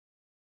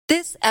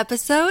This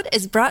episode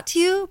is brought to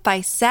you by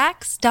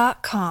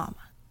Sax.com.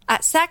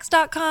 At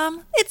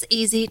Sax.com, it's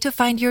easy to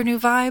find your new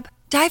vibe.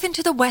 Dive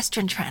into the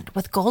Western trend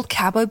with gold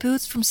cowboy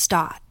boots from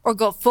Stott, or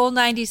go full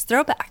 90s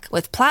throwback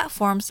with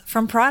platforms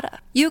from Prada.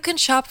 You can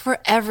shop for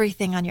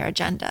everything on your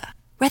agenda,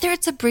 whether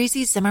it's a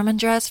breezy Zimmermann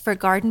dress for a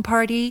garden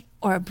party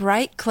or a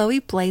bright Chloe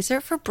blazer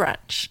for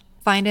brunch.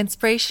 Find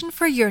inspiration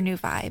for your new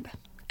vibe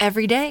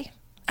every day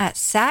at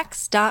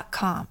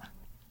Sax.com.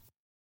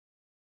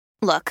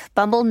 Look,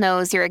 Bumble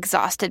knows you're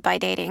exhausted by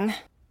dating.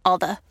 All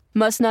the,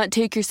 must not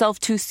take yourself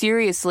too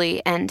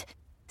seriously, and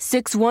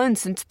 6'1"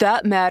 since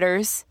that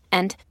matters,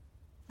 and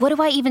what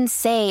do I even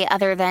say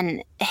other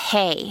than,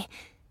 hey?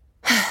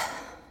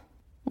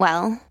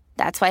 Well,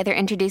 that's why they're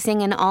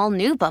introducing an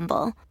all-new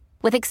Bumble,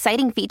 with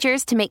exciting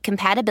features to make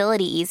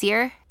compatibility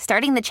easier,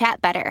 starting the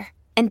chat better,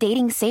 and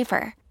dating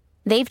safer.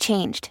 They've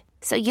changed,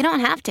 so you don't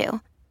have to.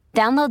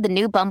 Download the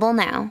new Bumble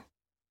now.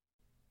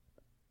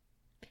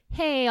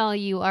 Hey, all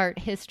you art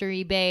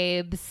history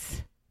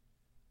babes.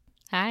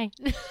 Hi.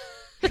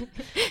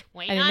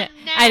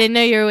 I didn't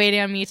know you were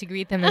waiting on me to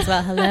greet them as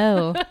well.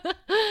 Hello.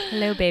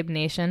 Hello, Babe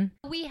Nation.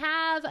 We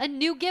have a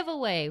new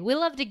giveaway. We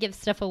love to give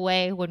stuff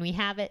away when we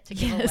have it to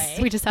give away.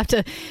 We just have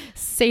to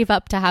save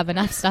up to have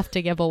enough stuff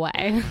to give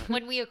away.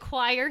 When we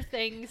acquire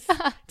things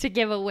to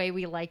give away,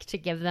 we like to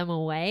give them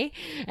away.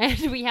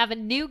 And we have a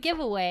new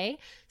giveaway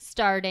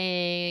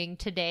starting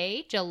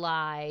today,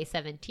 July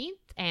 17th,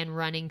 and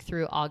running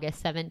through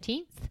August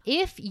 17th.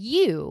 If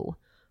you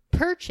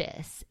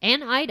purchase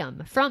an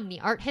item from the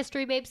Art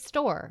History Babes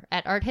store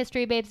at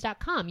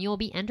arthistorybabes.com, you will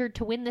be entered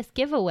to win this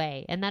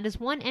giveaway, and that is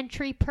one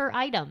entry per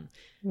item.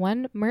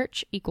 One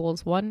merch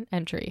equals one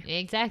entry.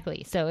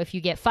 Exactly. So if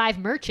you get 5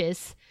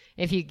 merches,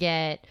 if you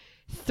get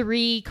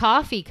 3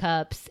 coffee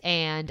cups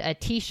and a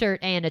t-shirt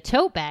and a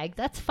tote bag,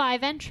 that's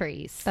 5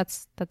 entries.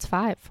 That's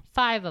 5.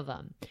 5 of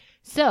them.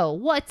 So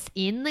what's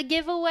in the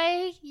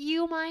giveaway,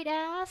 you might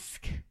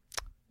ask?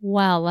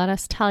 Well, let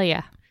us tell you.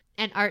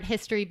 An Art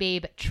History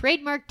Babe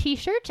trademark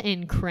t-shirt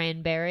in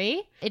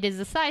cranberry. It is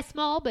a size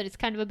small, but it's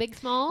kind of a big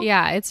small.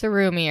 Yeah, it's a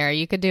roomier.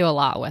 You could do a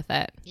lot with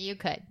it. You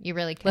could. You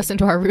really could. Listen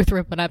to our Ruth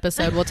Ripon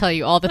episode. We'll tell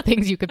you all the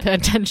things you could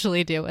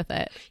potentially do with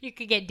it. You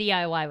could get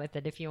DIY with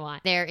it if you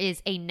want. There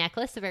is a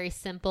necklace, a very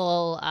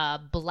simple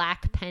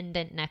black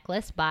pendant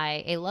necklace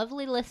by a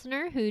lovely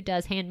listener who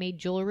does handmade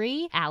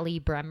jewelry, Allie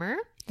Bremer.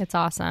 It's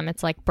awesome.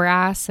 It's like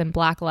brass and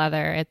black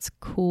leather. It's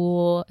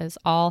cool as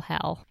all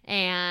hell.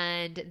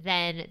 And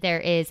then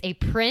there is a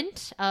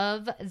print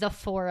of the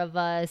 4 of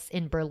us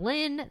in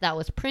Berlin that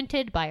was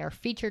printed by our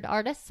featured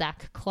artist,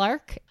 Zach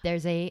Clark.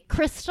 There's a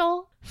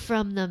crystal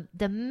from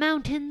the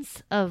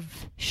mountains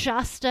of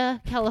Shasta,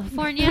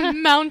 California.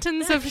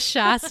 Mountains of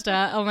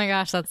Shasta. Oh my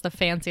gosh, that's the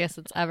fanciest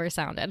it's ever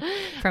sounded.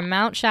 From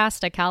Mount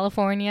Shasta,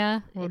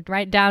 California,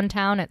 right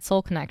downtown at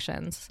Soul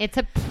Connections. It's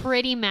a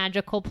pretty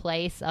magical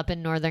place up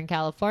in Northern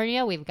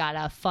California. We've got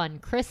a fun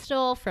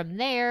crystal from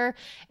there.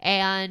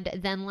 And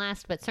then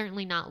last but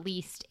certainly not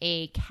least,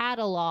 a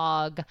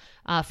catalog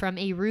from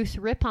a Ruth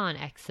Ripon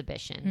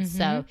exhibition. Mm-hmm.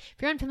 So if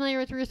you're unfamiliar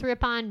with Ruth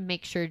Ripon,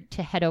 make sure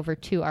to head over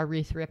to our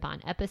Ruth Ripon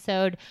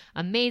episode.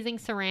 Amazing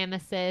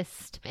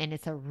ceramicist, and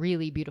it's a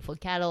really beautiful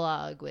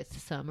catalog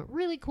with some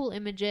really cool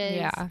images.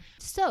 Yeah.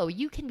 So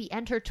you can be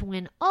entered to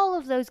win all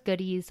of those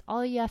goodies.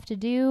 All you have to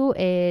do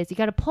is you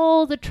got to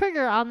pull the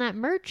trigger on that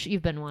merch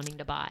you've been wanting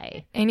to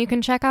buy. And you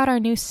can check out our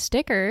new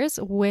stickers,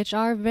 which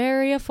are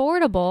very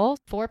affordable.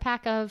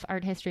 4-pack of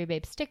Art History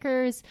Babe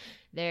stickers.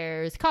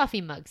 There's coffee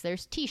mugs,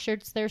 there's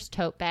t-shirts, there's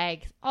tote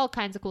bags, all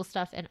kinds of cool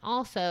stuff. And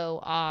also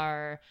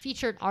our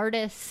featured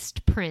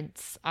artist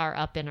prints are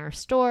up in our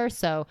store.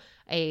 So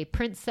a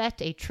print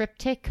set, a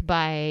triptych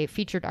by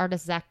featured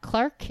artist Zach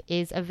Clark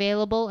is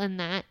available, and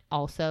that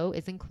also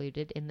is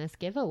included in this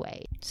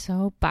giveaway.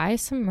 So buy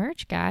some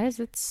merch, guys.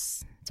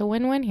 It's a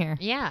win-win here.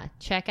 Yeah.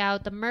 Check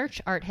out the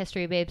merch,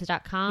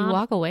 arthistorybabes.com. You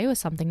walk away with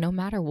something no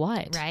matter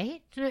what.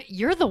 Right?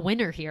 You're the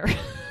winner here.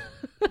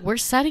 We're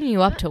setting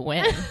you up to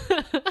win.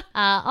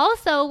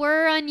 Also,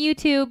 we're on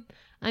YouTube.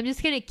 I'm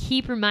just going to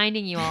keep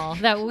reminding you all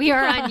that we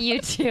are on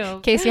YouTube.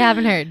 In case you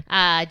haven't heard.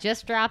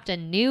 Just dropped a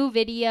new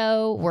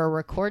video. We're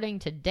recording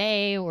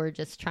today. We're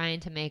just trying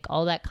to make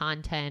all that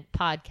content,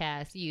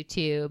 podcast,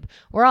 YouTube.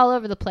 We're all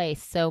over the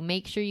place. So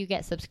make sure you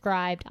get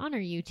subscribed on our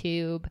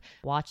YouTube.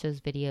 Watch those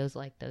videos,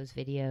 like those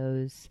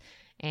videos.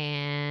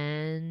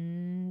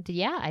 And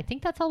yeah, I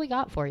think that's all we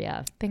got for you.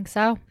 Think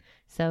so.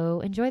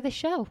 So enjoy the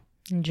show.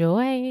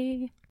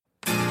 Enjoy.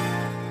 From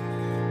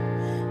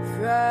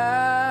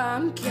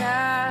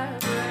Cabernet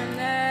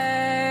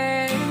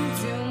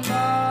to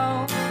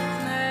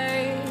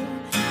Monet,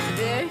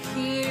 they're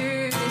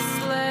here to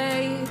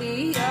slay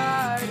the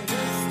art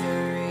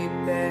history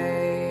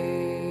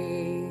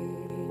babe.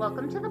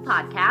 Welcome to the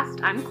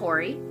podcast. I'm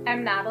Corey.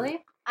 I'm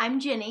Natalie. I'm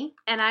Ginny.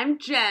 And I'm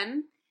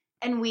Jen.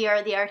 And we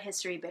are the Art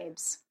History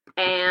Babes.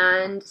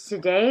 And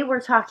today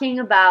we're talking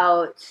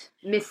about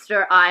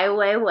Mr. Ai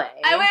Weiwei.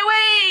 Ai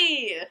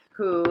Weiwei!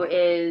 Who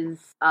is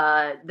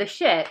the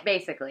shit,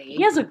 basically.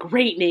 He has a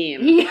great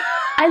name.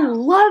 I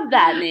love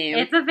that name.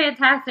 It's a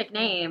fantastic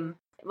name.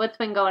 What's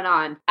been going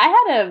on? I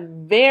had a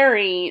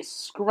very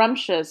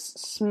scrumptious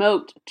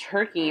smoked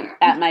turkey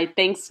at my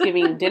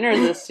Thanksgiving dinner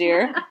this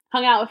year.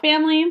 Hung out with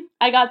family.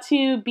 I got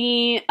to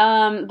be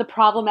the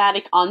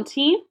problematic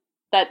auntie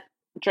that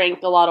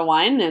drank a lot of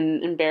wine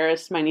and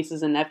embarrassed my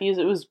nieces and nephews.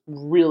 It was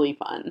really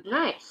fun.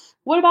 Nice.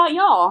 What about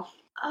y'all?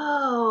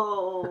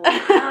 Oh,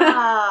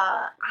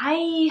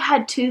 I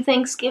had 2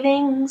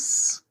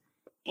 Thanksgivings,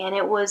 and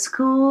it was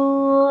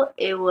cool.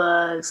 It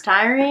was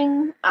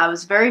tiring. I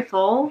was very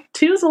full,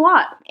 2's a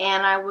lot.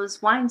 and I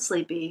was wine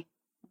sleepy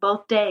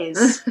both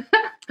days.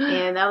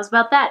 And that was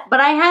about that.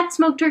 But I had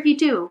smoked turkey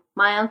too.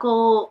 My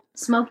uncle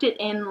smoked it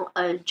in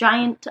a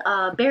giant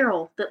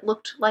barrel that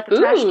looked like a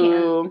trash can.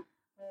 Ooh.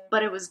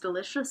 But it was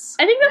delicious.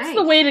 I think that's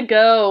the Nice. way to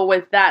go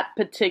with that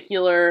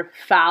particular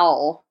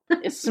fowl,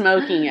 is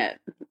smoking it.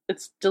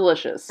 It's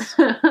delicious.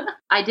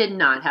 I did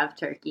not have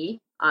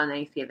turkey on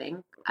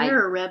Thanksgiving.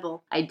 You're a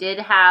rebel. I did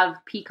have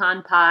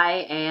pecan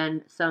pie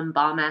and some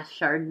bomb-ass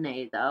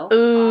Chardonnay, though.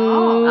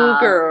 Ooh,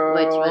 girl.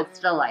 Which was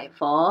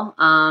delightful.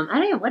 I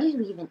don't know, what did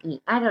we even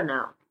eat? I don't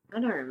know. I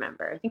don't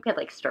remember. I think we had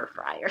like stir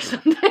fry or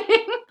something.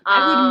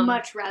 I would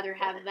much rather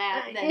have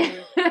that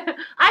than... I'm not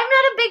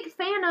a big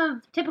fan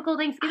of typical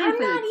Thanksgiving I'm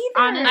foods. not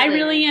either. Honestly. I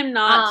really am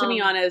not, to be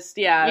honest.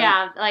 Yeah.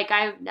 Yeah, like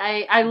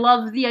I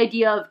love the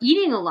idea of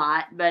eating a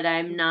lot, but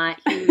I'm not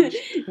huge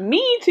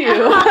Me too.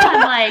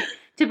 on like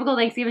typical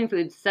Thanksgiving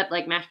foods, except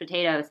like mashed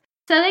potatoes.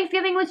 So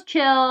Thanksgiving was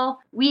chill.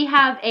 We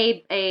have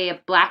a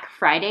Black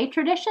Friday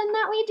tradition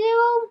that we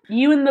do.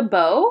 You and the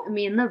beau?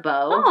 Me and the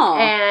beau. Oh.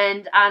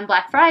 And on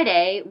Black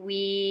Friday,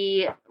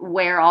 we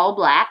wear all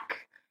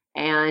black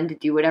and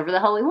do whatever the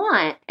hell we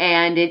want.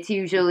 And it's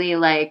usually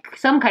like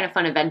some kind of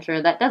fun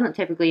adventure that doesn't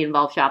typically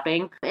involve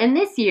shopping. And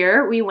this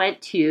year we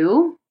went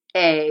to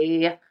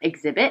a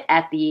exhibit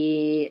at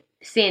the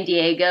San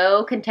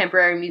Diego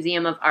Contemporary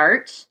Museum of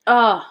Art.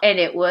 Oh. And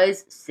it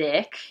was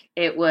sick.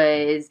 It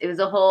was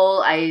a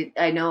whole, I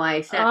know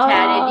I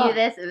Snapchatted you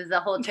this. It was a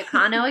whole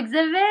Chicano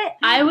exhibit.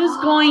 I was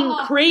going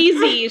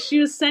crazy. She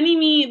was sending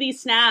me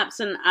these snaps,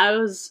 and I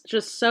was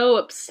just so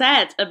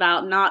upset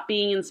about not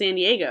being in San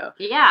Diego.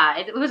 Yeah,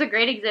 it was a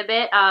great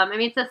exhibit. I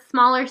mean, it's a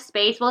smaller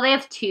space. Well, they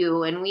have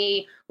 2, and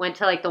we went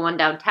to like the one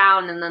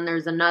downtown, and then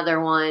there's another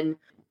one,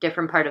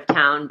 different part of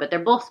town, but they're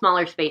both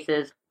smaller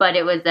spaces. But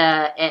it was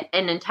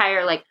an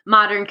entire like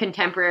modern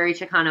contemporary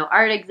Chicano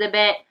art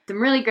exhibit.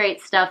 Some really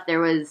great stuff. There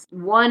was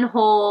one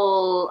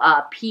whole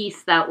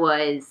piece that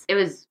was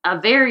a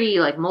very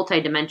like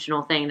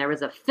multi-dimensional thing. There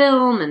was a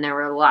film, and there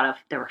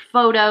were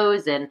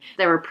photos, and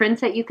there were prints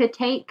that you could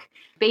take.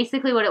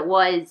 Basically what it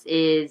was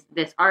is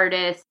this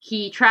artist,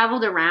 he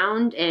traveled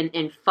around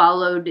and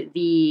followed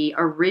the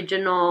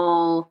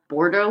original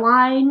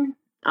borderline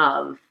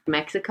of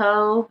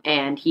Mexico,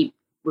 and he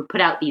would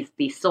put out these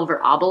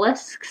silver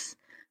obelisks,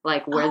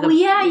 like where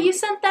you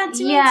sent that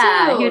to me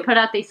too. he would put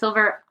out these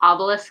silver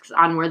obelisks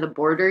on where the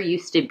border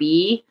used to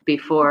be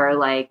before,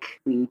 like,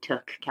 we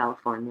took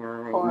California.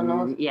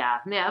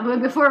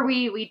 But before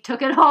we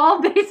took it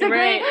all, basically.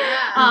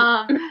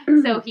 Right.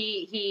 So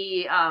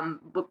he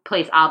would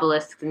place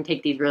obelisks and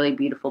take these really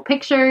beautiful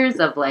pictures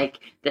of, like,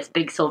 this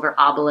big silver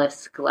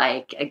obelisk,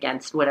 like,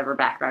 against whatever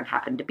background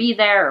happened to be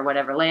there or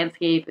whatever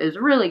landscape. It was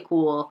really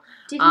cool.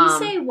 Did he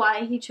say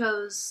why he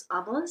chose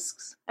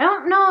obelisks? I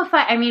don't know if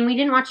I mean, we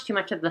didn't watch too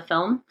much of the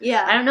film.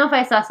 Yeah. I don't know if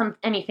I saw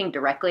anything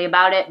directly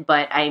about it,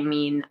 but I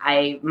mean,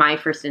 my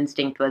first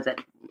instinct was that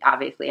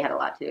obviously it had a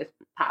lot to do with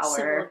power.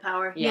 Symbol of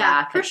power. Yeah,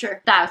 Yeah, for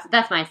sure.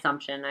 That's my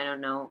assumption. I don't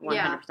know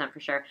 100% for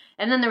sure.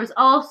 And then there was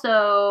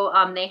also,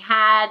 they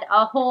had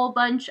a whole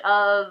bunch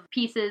of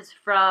pieces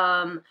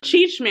from...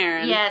 Cheech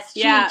Marin. Yes,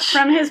 Yeah, Cheech.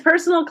 from his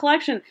personal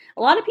collection.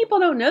 A lot of people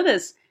don't know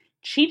this.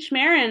 Cheech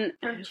Marin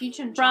Cheech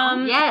and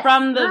from Chong. Yes.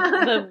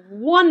 the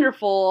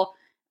wonderful,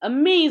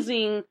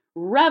 amazing,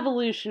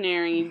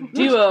 revolutionary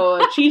duo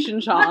of Cheech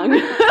and Chong.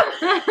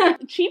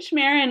 Cheech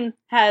Marin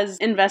has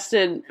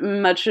invested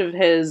much of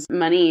his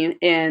money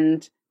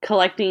in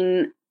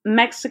collecting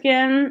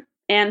Mexican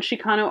and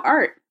Chicano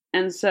art.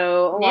 And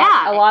so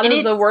a lot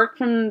of the work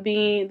from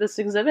this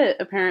exhibit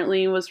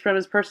apparently was from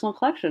his personal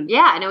collection.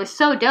 Yeah, and it was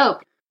so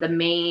dope. The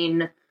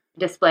main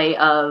display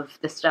of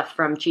the stuff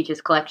from Cheech's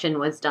collection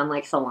was done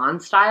like salon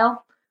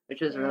style, which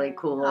was really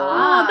cool.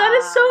 Oh, that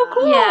is so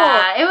cool.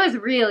 Yeah, it was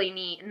really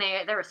neat, and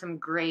there was some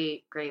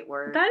great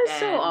work. That is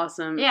so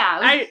awesome. Yeah,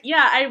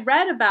 I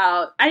read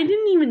about. I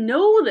didn't even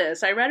know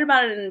this. I read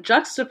about it in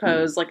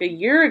Juxtapose like a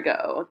year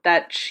ago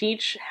that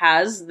Cheech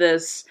has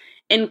this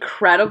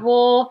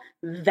incredible,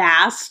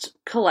 vast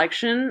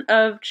collection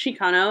of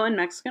Chicano and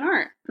Mexican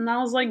art, and I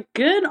was like,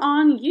 "Good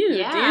on you,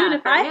 dude!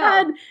 If I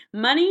had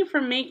money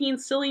from making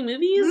silly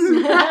movies,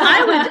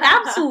 I would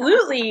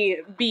absolutely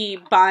be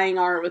buying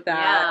art with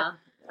that."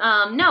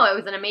 Yeah. No, it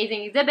was an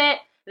amazing exhibit.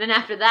 Then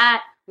after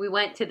that, we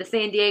went to the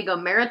San Diego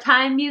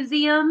Maritime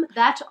Museum.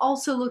 That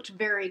also looked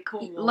very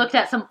cool. Looked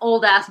at some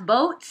old-ass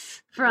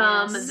boats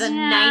from the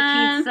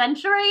 19th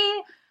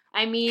century.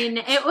 I mean,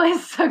 it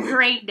was a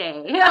great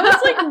day. I was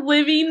like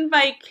living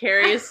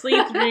vicariously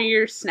through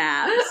your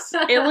snaps.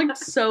 It looked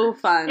so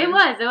fun. It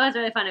was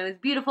really fun. It was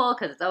beautiful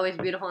because it's always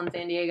beautiful in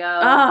San Diego.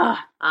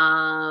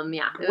 Ah,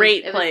 Yeah.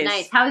 great it place. was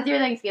nice. How was your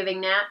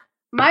Thanksgiving, Nat?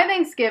 My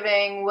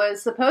Thanksgiving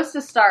was supposed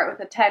to start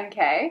with a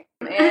 10K,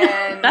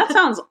 and that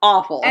sounds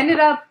awful. ended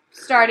up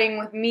starting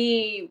with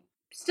me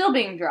still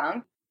being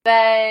drunk,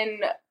 then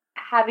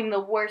having the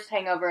worst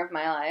hangover of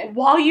my life.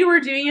 While you were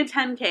doing a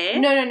 10K?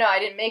 No, I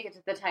didn't make it to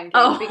the 10K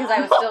Oh. because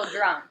I was still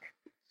drunk.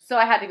 So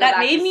I had to go That back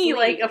made to me, sleep.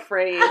 like,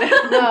 afraid. No.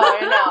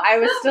 I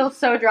was still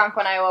so drunk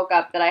when I woke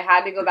up that I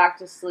had to go back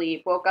to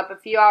sleep. Woke up a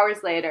few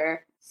hours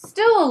later,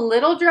 still a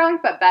little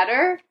drunk, but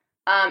better.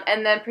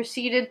 And then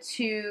proceeded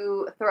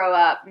to throw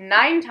up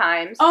 9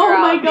 times Oh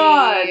throughout my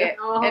God. the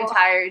Oh.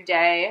 entire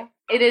day.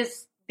 It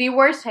is the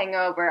worst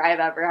hangover I've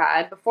ever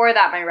had. Before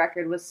that, my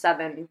record was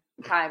 7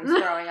 times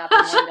throwing up in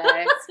one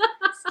day.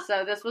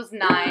 So this was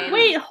 9.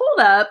 Wait, hold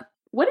up.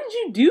 What did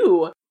you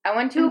do? I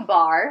went to a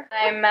bar.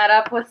 I met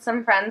up with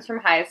some friends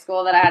from high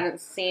school that I hadn't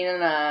seen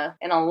in a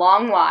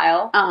long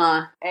while.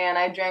 Uh-huh. And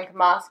I drank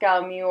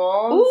Moscow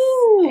Mules.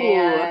 Ooh.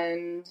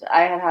 And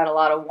I had a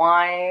lot of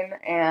wine,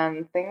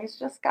 and things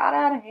just got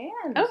out of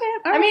hand. Okay.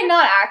 I mean,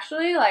 not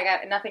actually.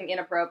 Like, nothing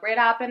inappropriate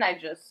happened. I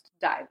just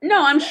died. the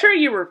No, next I'm day. sure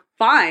you were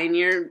fine.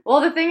 You're...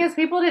 Well, the thing is,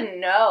 people didn't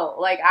know.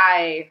 Like,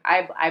 I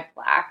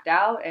blacked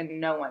out, and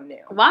no one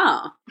knew.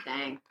 Wow.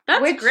 Dang.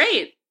 That's Which-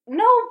 great.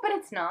 No, but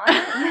it's not.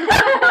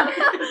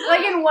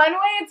 Like, in one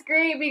way, it's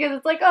great because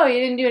it's like, oh, you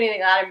didn't do anything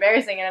that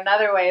embarrassing. In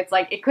another way, it's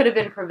like, it could have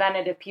been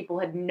prevented if people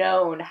had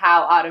known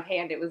how out of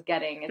hand it was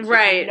getting. It's just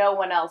Right. no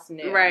one else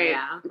knew. Right.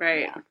 Yeah.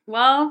 Right. Yeah.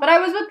 Well, But I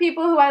was with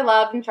people who I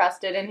loved and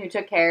trusted and who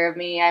took care of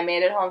me. I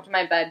made it home to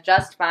my bed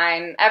just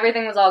fine.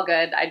 Everything was all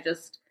good. I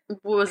just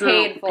was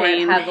paid for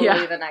it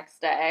heavily the next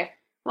day.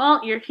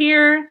 Well, you're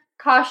here.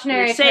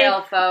 Cautionary You're safe.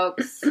 tale,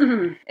 folks.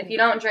 If you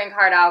don't drink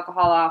hard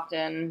alcohol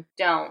often,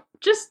 don't.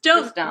 Just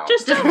don't. Just don't.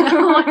 Just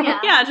don't. Yeah.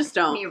 Yeah, just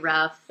don't. Be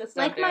rough. Just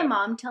don't Like do my it.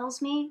 mom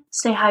tells me,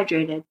 stay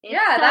hydrated. Yeah,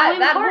 It's so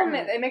that whole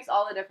important. it makes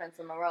all the difference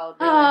in the world.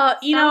 Really.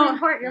 You So know,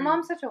 important. Your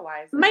mom's such a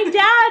wise. my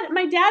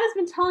dad has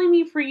been telling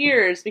me for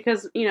years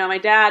because, you know, my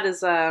dad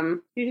is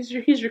he's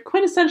your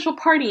quintessential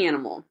party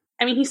animal.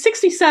 I mean, he's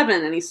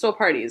 67 and he still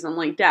parties. I'm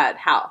like, Dad,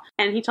 how?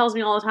 And he tells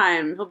me all the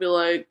time, he'll be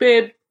like,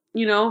 babe,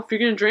 you know, if you're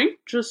gonna drink,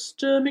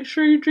 just make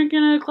sure you're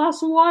drinking a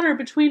glass of water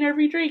between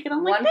every drink. And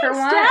I'm like, One for thanks,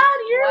 one. Dad,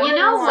 you're One You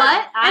know for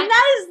what? and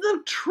that is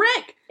the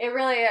trick. It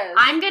really is.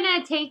 I'm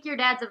gonna take your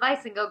dad's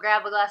advice and go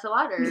grab a glass of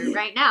water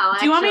right now.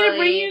 Do you want me to actually.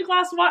 bring you a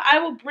glass of water? I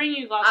will bring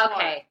you a glass of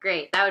water. Okay,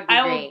 great. That would be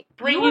I will great.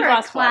 bring You're you a a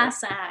glass of water.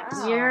 class act.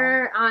 Wow.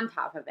 You're on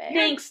top of it.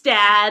 Thanks,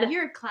 Dad.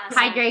 You're a class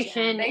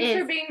Hydration. act. Thanks is-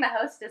 for being the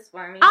hostess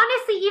for me.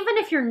 Honestly, even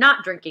if you're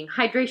not drinking,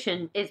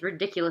 hydration is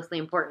ridiculously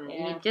important.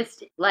 Yeah. You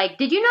just, like,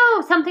 did you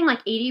know something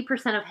like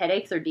 80% of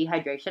headaches are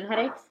dehydration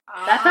headaches?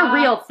 That's a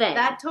real thing.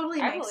 That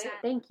totally I makes believe sense.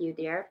 Thank you,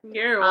 dear.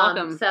 You're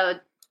welcome. So,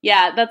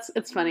 Yeah,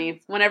 it's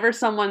funny. Whenever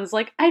someone's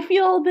like, I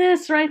feel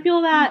this or I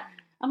feel that,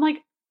 I'm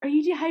like, are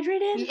you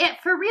dehydrated? yeah,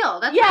 for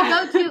real. That's Yeah.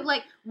 my go-to.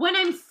 Like, when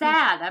I'm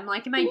sad, I'm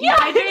like, am I Yeah,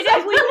 dehydrated?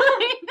 exactly.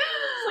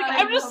 Like,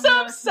 I'm just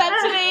so upset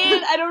today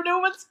and I don't know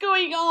what's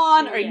going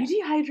on. Are you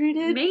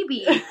dehydrated?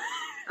 Maybe.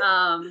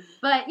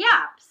 But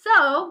yeah,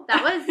 so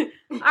that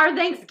was our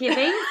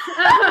Thanksgiving.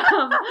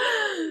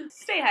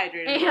 Stay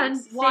hydrated. And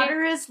folks.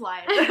 Water is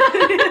life.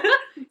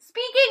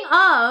 speaking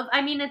of,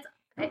 I mean,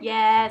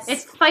 Yes.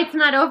 it's fight's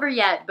not over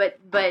yet, but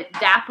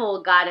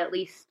Dapple got at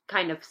least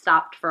kind of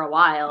stopped for a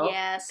while.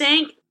 yes.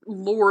 Thank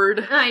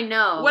Lord. I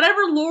know.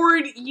 Whatever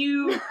Lord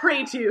you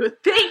pray to,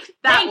 thank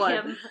that Thank one.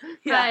 him,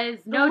 Yeah.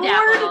 because no Lord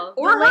Dapple.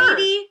 or the her.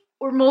 lady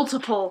or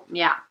multiple.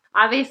 Yeah.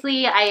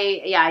 Obviously,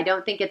 I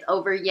don't think it's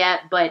over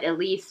yet, but at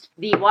least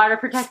the water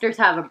protectors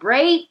have a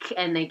break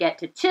and they get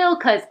to chill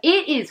because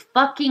it is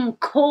fucking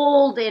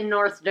cold in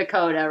North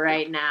Dakota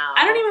right now.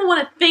 I don't even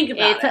want to think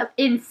about It's it.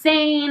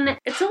 insane.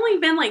 It's only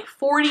been like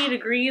 40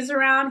 degrees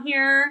around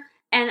here,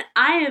 and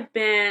I have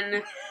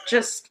been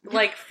just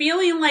like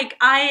feeling like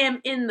I am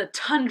in the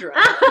tundra.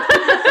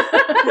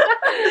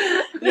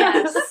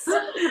 Yes.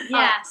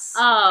 Yes.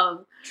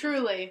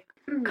 Truly.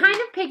 Kind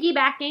of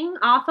piggybacking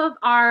off of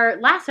our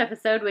last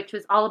episode, which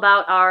was all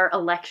about our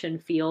election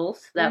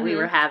feels that we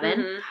were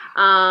having.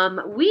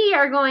 Mhm. We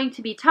are going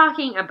to be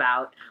talking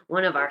about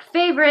one of our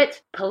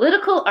favorite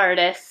political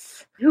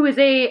artists, who is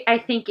I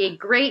think a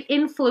great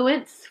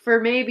influence for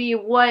maybe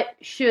what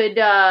should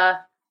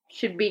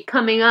be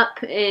coming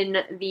up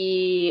in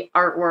the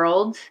art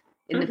world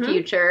in the Mhm.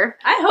 future.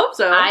 I hope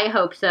so. I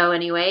hope so,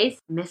 anyways.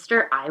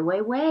 Mr. Ai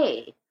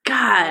Weiwei.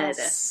 God.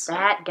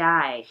 That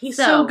guy. He's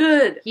so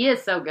good. He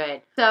is so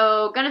good.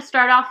 So, gonna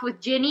start off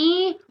with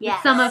Ginny. With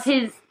Yes. some of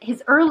his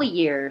early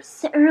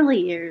years. The early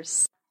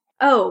years.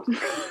 Oh.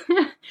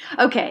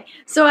 Okay.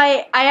 So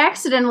I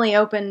accidentally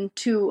opened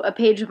to a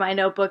page of my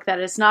notebook that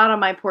is not on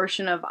my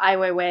portion of Ai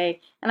Weiwei,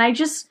 and I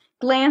just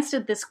glanced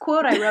at this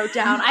quote I wrote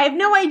down. I have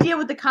no idea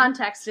what the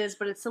context is,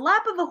 but it's the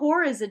lap of a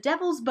whore is a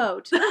devil's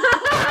boat.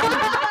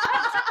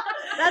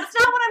 That's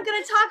not what I'm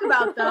going to talk about.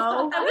 about,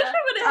 though. I wish I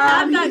would have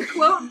had that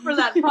quote for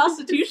that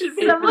prostitution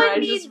paper Someone I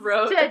needs just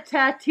wrote. to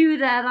tattoo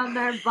that on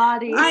their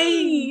body.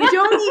 I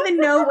don't even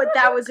know what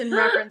that was in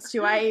reference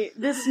to.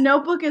 This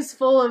notebook is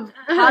full of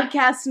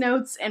podcast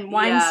notes and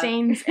wine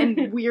stains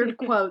and weird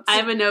quotes. I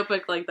have a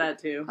notebook like that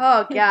too.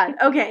 Oh, God.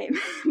 Okay.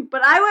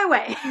 But Ai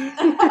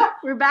Weiwei.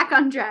 We're back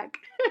on track.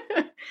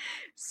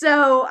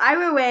 So Ai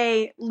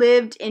Weiwei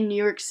lived in New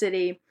York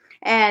City,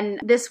 and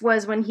this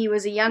was when he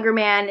was a younger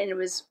man, and it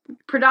was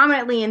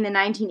predominantly in the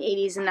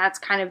 1980s, and that's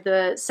kind of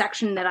the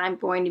section that I'm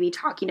going to be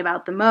talking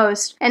about the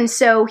most. And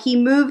so he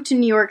moved to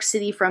New York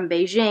City from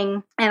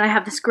Beijing, and I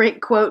have this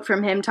great quote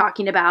from him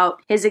talking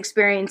about his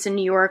experience in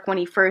New York when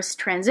he first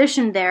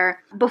transitioned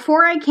there.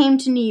 "Before I came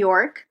to New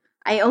York,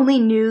 I only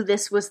knew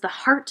this was the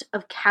heart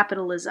of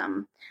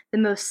capitalism, the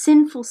most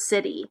sinful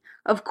city.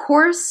 Of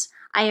course,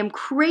 I am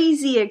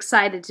crazy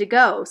excited to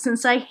go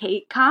since I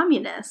hate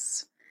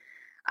communists.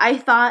 I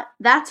thought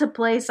that's a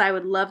place I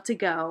would love to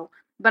go,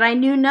 but I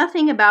knew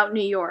nothing about New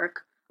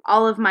York.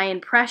 All of my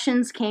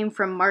impressions came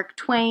from Mark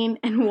Twain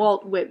and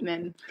Walt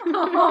Whitman."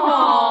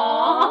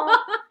 Aww.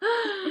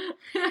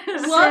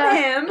 Love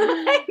him.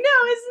 I know,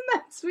 isn't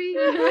that sweet?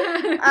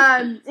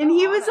 And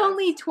he was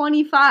only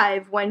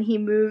 25 when he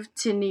moved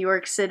to New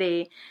York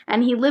City,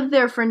 and he lived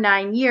there for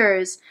 9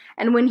 years.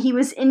 And when he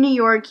was in New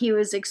York, he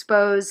was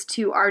exposed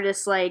to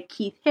artists like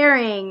Keith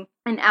Haring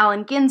and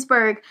Allen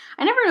Ginsberg.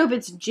 I never know if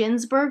it's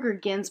Ginsberg or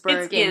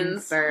Ginsberg. It's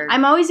Ginsberg.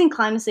 I'm always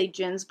inclined to say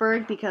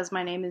Ginsberg because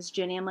my name is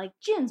Ginny. I'm like,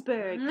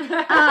 Ginsberg.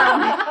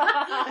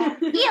 Allen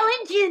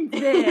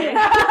Ginsberg.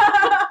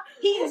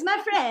 He's my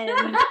friend.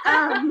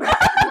 I'm gonna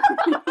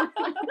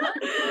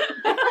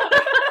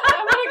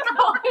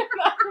call him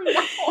that from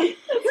now on.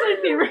 That's my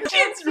favorite.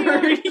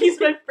 Ginsberg. He's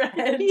my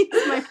friend.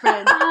 He's my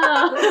friend.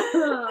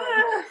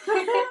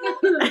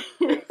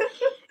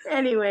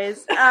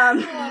 Anyways,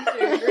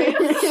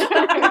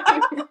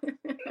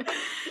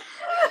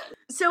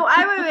 so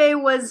Ai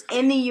Weiwei was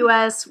in the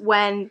U.S.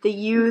 when the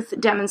youth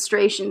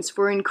demonstrations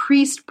for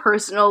increased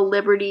personal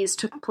liberties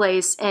took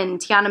place in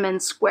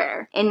Tiananmen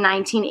Square in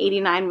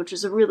 1989, which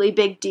was a really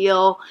big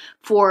deal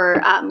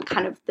for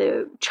kind of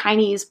the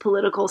Chinese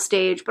political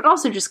stage, but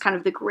also just kind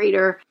of the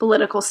greater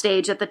political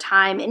stage at the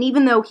time. And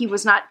even though he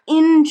was not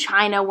in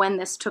China when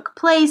this took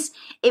place,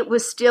 it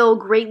was still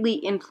greatly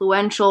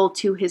influential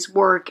to his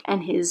work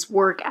and his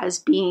work as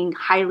being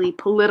highly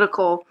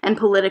political and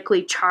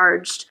politically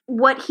charged.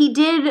 What he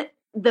did,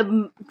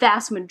 the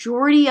vast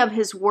majority of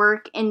his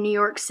work in New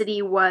York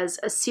City, was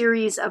a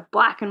series of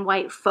black and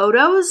white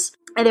photos.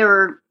 There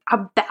were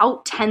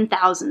about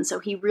 10,000, so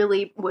he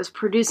really was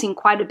producing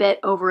quite a bit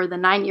over the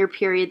 9-year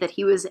period that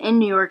he was in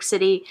New York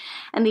City.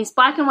 And these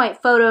black and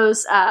white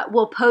photos,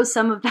 we'll post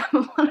some of them. A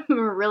lot of them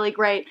are really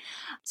great.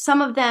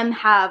 Some of them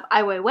have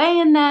Ai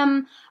Weiwei in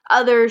them.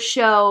 Others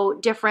show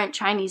different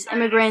Chinese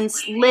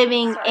immigrants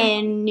living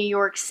in New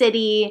York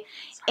City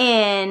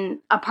in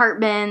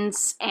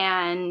apartments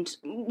and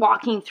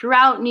walking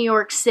throughout New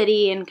York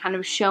City and kind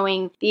of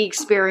showing the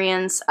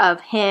experience of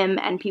him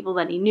and people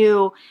that he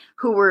knew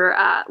who were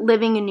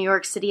living in New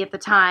York City at the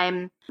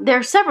time. There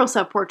are several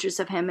self-portraits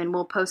of him, and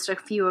we'll post a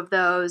few of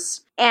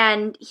those.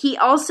 And he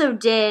also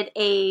did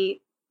a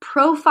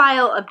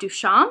profile of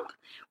Duchamp,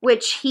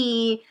 which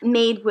he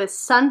made with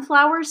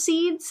sunflower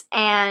seeds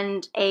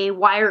and a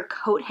wire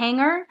coat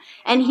hanger.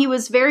 And he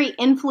was very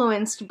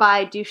influenced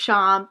by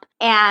Duchamp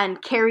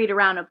and carried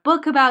around a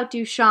book about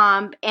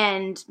Duchamp.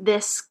 And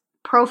this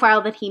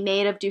profile that he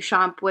made of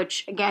Duchamp,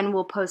 which again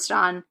we'll post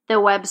on the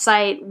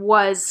website,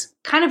 was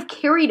kind of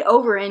carried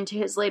over into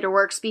his later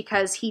works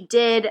because he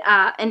did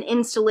an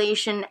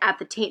installation at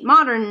the Tate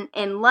Modern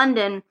in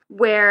London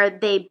where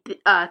they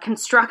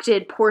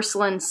constructed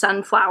porcelain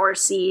sunflower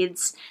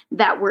seeds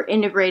that were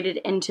integrated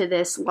into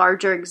this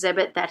larger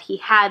exhibit that he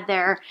had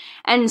there.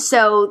 And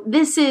so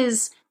this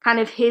is kind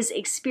of his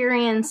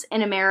experience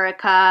in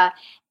America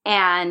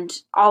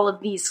and all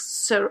of these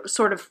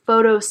sort of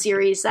photo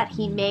series that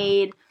he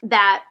made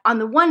that on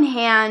the one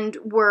hand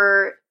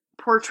were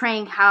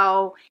portraying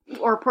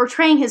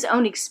his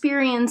own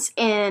experience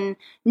in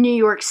New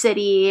York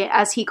City,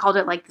 as he called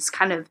it, like this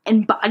kind of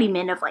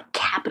embodiment of like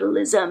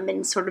capitalism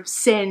and sort of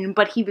sin,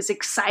 but he was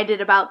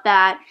excited about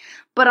that.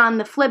 But on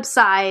the flip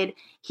side,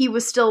 he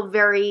was still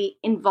very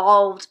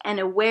involved and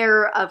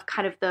aware of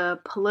kind of the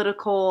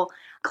political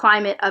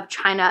climate of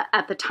China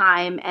at the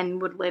time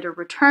and would later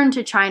return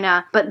to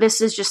China. But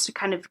this is just to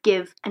kind of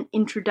give an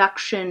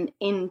introduction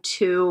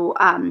into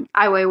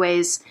Ai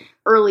Weiwei's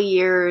early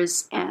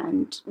years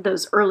and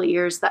those early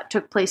years that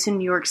took place in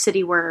New York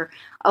City, where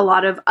a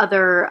lot of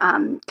other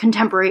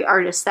contemporary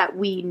artists that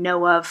we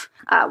know of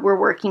were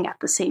working at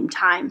the same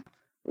time.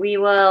 We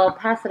will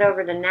pass it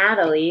over to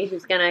Natalie,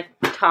 who's going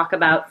to talk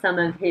about some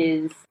of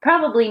his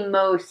probably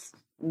most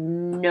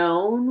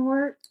known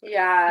work.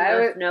 Yeah.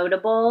 Most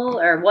notable,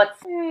 or what's...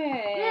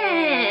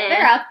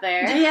 They're up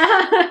there.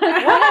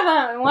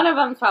 Yeah. One of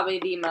them's probably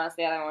the most.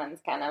 The other one's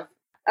kind of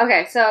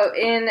Okay, so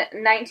in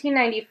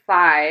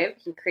 1995,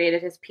 he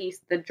created his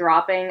piece, The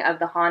Dropping of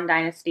the Han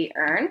Dynasty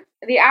Urn.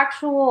 The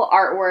actual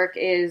artwork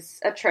is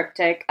a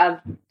triptych of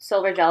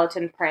silver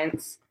gelatin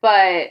prints,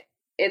 but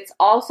it's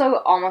also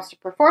almost a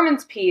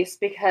performance piece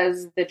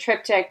because the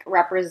triptych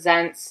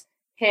represents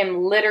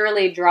him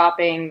literally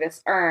dropping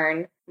this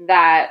urn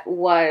that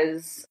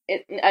was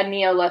a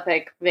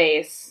Neolithic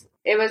vase.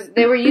 They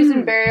were used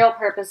in burial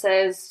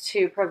purposes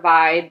to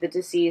provide the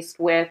deceased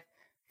with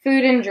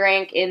food and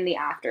drink in the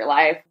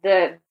afterlife.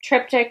 The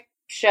triptych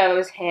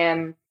shows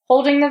him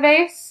holding the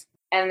vase,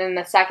 and in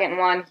the second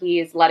one,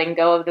 he's letting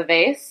go of the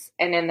vase,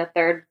 and in the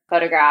third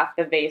photograph,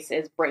 the vase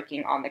is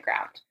breaking on the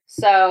ground.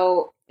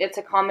 So it's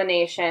a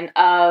combination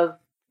of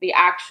the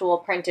actual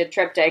printed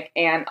triptych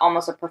and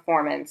almost a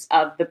performance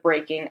of the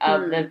breaking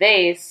of the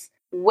vase,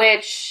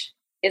 which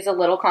is a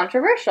little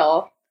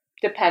controversial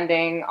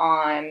depending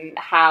on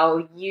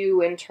how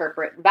you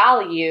interpret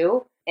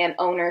value and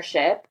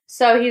ownership.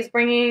 So he's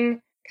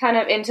bringing kind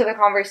of into the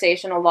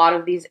conversation a lot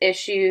of these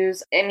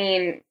issues. I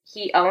mean,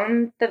 he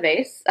owned the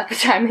vase at the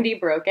time that he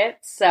broke it,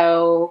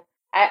 so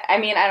I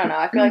mean, I don't know.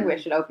 I feel like we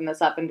should open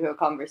this up into a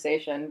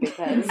conversation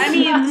because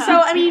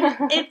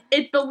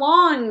it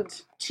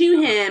belonged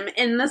to him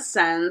in the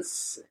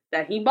sense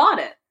that he bought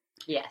it.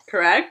 Yes.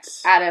 Correct?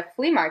 At a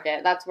flea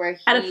market. That's where he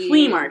At a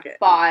flea market.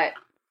 bought.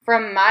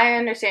 From my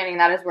understanding,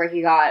 that is where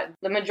he got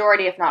the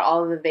majority, if not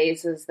all, of the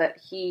vases that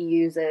he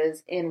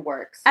uses in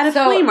works. At a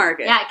flea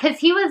market. Yeah, because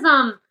he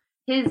was,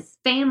 his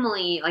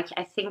family, like,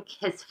 I think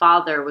his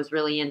father was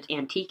really into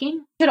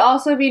antiquing. It should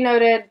also be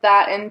noted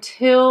that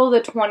until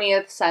the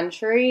 20th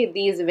century,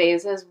 these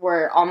vases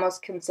were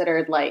almost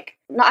considered, like,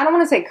 I don't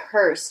want to say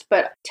cursed,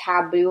 but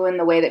taboo in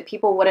the way that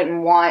people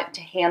wouldn't want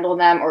to handle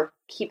them or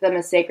keep them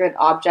as sacred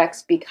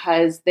objects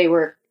because they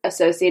were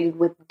associated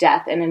with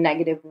death in a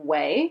negative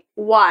way.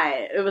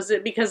 Why? Was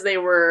it because they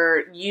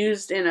were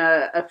used in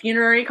a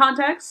funerary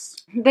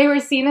context? They were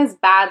seen as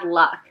bad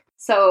luck.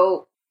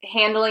 So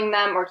handling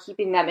them or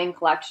keeping them in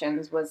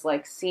collections was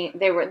like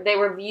they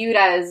were viewed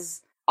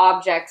as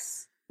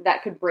objects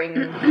that could bring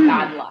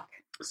bad luck.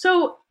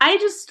 So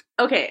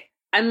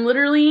I'm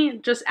literally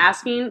just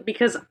asking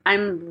because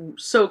I'm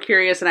so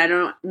curious and I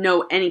don't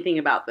know anything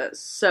about this.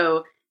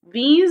 So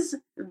these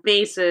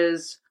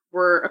vases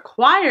were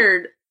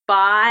acquired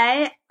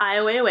by Ai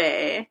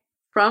Weiwei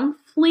from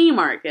flea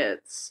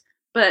markets,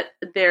 but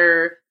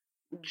they're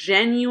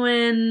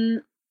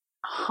genuine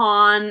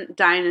Han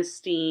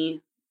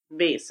Dynasty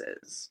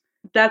vases.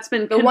 That's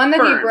been confirmed. The one that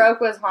he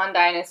broke was Han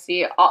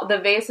Dynasty. The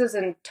vases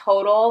in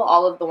total,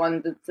 all of the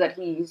ones that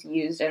he's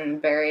used in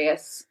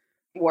various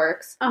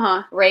works,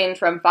 range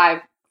from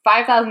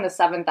 5,000 to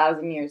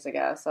 7,000 years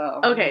ago.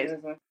 So okay,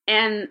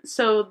 and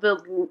so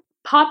the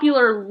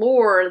popular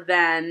lore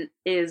then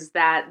is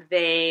that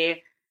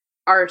they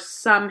are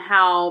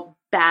somehow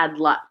bad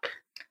luck.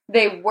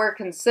 They were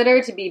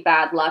considered to be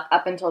bad luck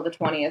up until the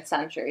 20th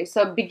century.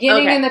 So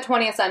beginning in the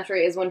 20th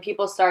century is when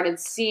people started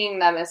seeing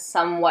them as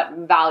somewhat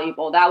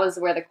valuable. That was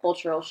where the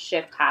cultural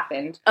shift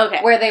happened.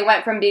 Okay. Where they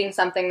went from being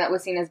something that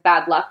was seen as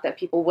bad luck that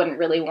people wouldn't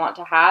really want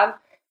to have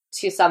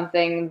to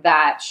something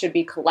that should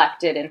be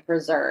collected and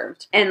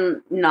preserved.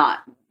 And not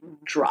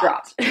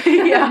dropped.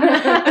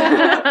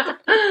 Yeah.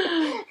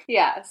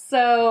 Yeah.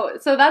 So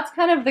that's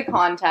kind of the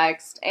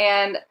context.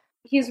 And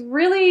he's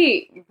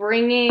really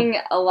bringing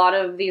a lot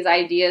of these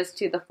ideas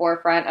to the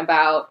forefront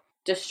about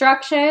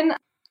destruction.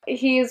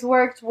 He's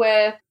worked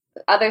with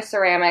other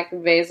ceramic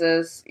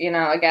vases. You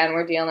know, again,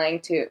 we're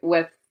dealing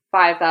with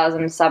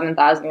 5,000,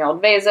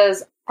 7,000-year-old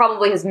vases.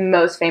 Probably his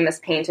most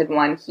famous painted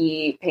one,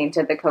 he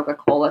painted the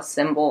Coca-Cola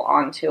symbol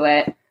onto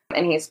it.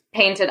 And he's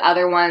painted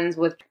other ones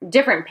with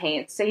different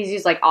paints. So he's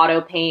used like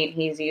auto paint.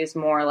 He's used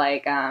more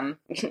like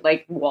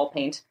wall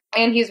paint.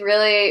 And he's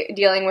really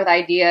dealing with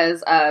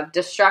ideas of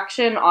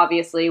destruction,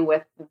 obviously,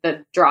 with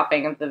the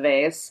dropping of the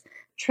vase,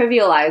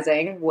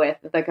 trivializing with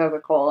the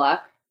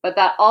Coca-Cola. But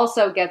that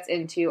also gets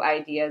into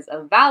ideas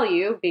of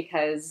value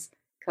because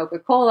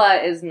Coca-Cola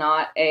is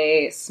not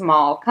a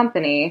small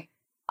company.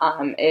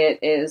 It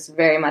is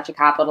very much a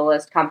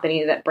capitalist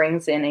company that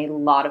brings in a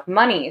lot of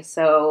money.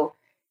 So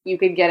you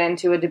could get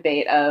into a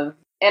debate of,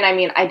 and I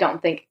mean, I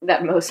don't think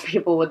that most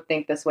people would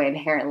think this way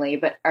inherently,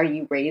 but are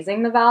you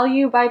raising the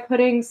value by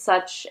putting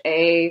such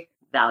a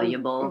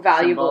valuable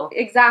symbol.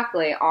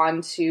 Exactly,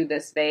 onto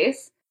this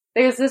vase?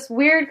 There's this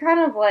weird kind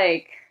of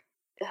like,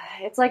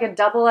 it's like a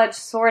double-edged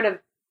sword of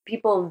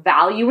people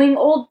valuing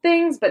old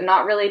things, but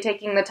not really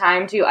taking the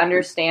time to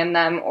understand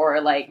them or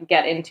like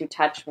get into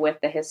touch with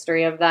the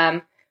history of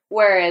them,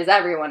 whereas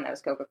everyone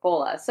knows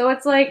Coca-Cola. So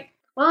it's like,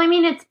 well, I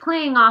mean, it's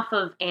playing off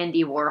of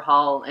Andy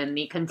Warhol and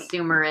the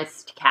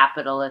consumerist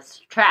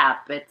capitalist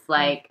trap. It's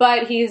like...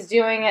 But he's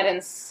doing it in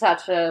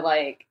such a,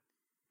 like,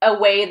 a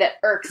way that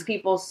irks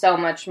people so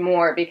much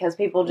more because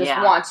people just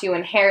Yeah. want to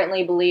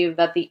inherently believe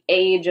that the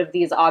age of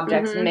these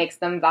objects Mhm. makes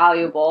them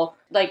valuable.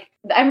 Like,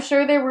 I'm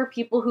sure there were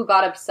people who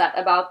got upset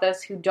about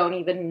this who don't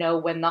even know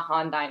when the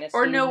Han Dynasty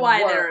Or know why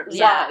they're was.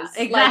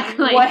 upset.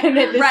 Exactly. Like, when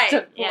this Right.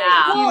 took place,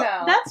 Yeah. you Well,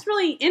 know. that's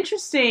really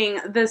interesting,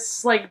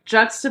 this, like,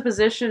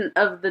 juxtaposition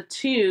of the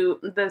two,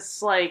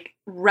 this, like,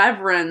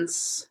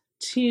 reverence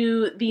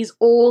to these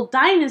old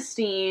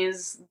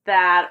dynasties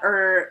that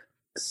are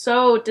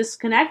so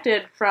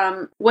disconnected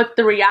from what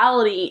the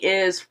reality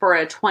is for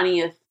a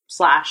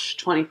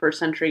 20th/21st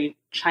century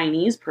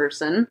Chinese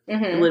person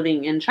Mhm.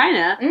 living in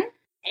China. Mhm.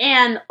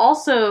 And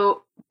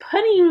also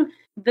putting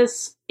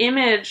this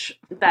image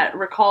that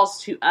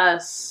recalls to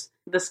us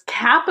this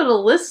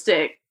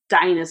capitalistic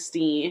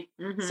dynasty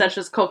Mhm. such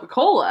as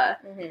Coca-Cola,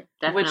 Mhm.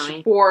 Definitely.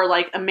 which for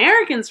like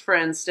Americans, for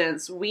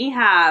instance, we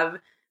have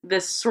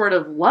this sort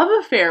of love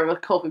affair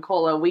with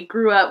Coca-Cola. We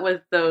grew up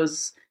with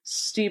those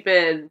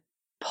stupid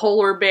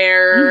polar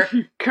bear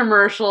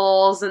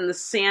commercials and the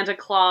Santa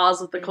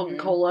Claus with the Mhm.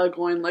 Coca-Cola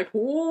going like,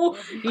 whoa,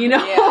 you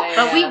know? Yeah,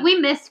 But we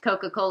missed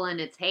Coca-Cola in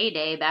its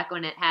heyday back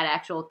when it had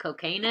actual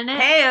cocaine in it.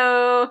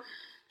 Heyo.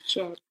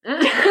 Shit.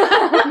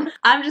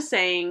 I'm just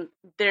saying,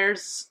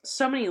 there's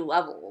so many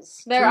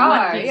levels. There to what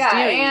are, he's yeah,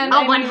 doing. and- Oh,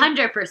 I mean-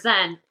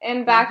 100%.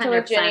 And back to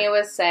what 100%. Ginny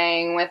was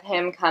saying with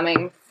him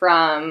coming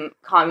from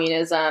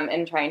communism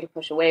and trying to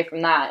push away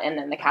from that, and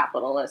then the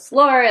capitalist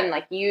lore, and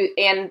like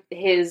and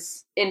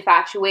his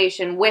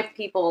infatuation with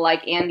people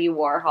like Andy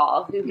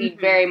Warhol, who he Mhm.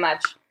 very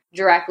much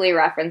directly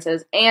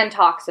references and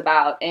talks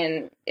about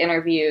in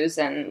interviews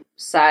and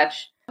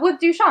such. With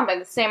Duchamp,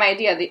 the same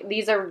idea.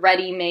 These are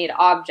ready-made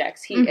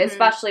objects. He, Mhm.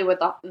 especially with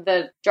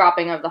the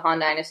dropping of the Han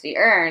Dynasty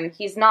urn,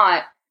 he's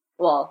not.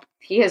 Well,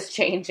 he is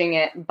changing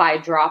it by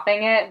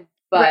dropping it,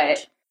 but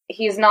Right.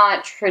 he's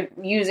not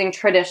using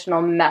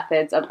traditional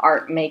methods of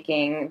art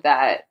making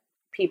that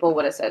people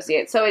would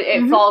associate. So it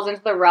Mhm. falls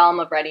into the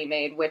realm of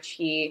ready-made, which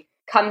he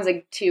comes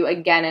to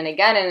again and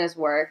again in his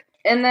work.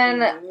 And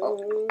then,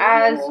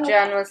 as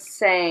Jen was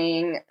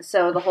saying,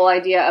 so the whole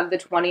idea of the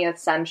 20th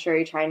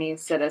century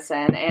Chinese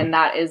citizen, and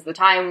that is the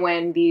time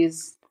when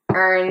these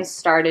urns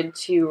started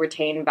to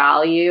retain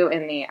value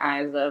in the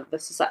eyes of the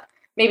society.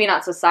 Maybe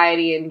not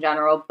society in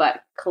general,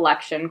 but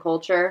collection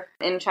culture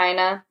in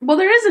China. Well,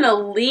 there is an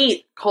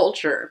elite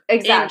culture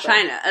Exactly. in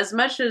China. As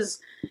much as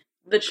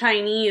the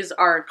Chinese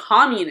are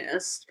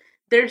communist,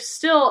 there's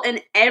still, in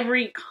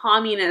every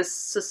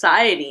communist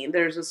society,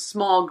 there's a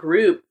small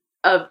group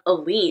of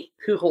elite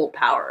who hold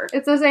power.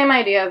 It's the same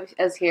idea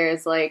as here.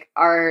 It's like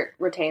art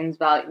retains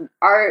value.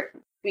 Art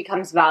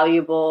becomes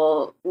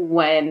valuable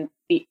when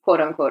the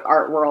quote-unquote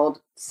art world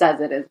says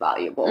it is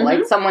valuable. Mhm.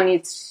 Like, someone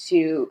needs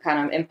to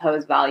kind of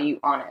impose value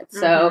on it.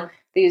 So Mhm.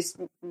 these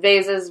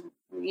vases,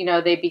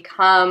 they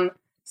become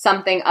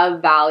something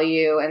of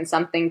value and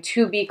something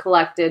to be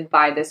collected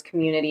by this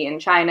community in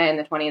China in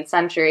the 20th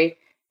century.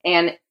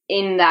 And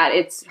in that,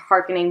 it's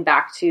hearkening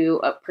back to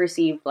a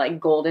perceived, like,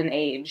 golden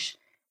age.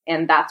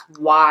 And that's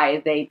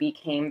why they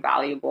became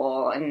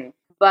valuable.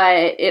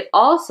 But it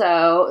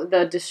also,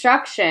 the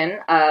destruction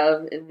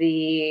of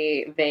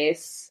the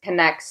vase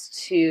connects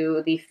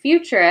to the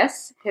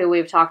futurists, who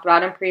we've talked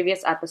about in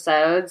previous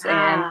episodes.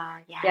 And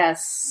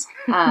yes,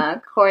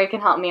 Corey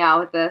can help me out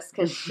with this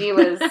because she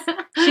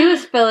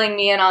was filling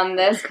me in on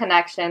this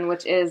connection,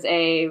 which is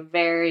a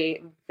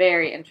very,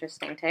 very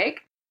interesting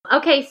take.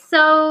 Okay,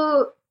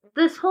 so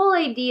this whole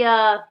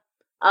idea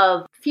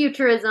of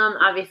futurism,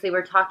 obviously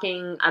we're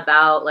talking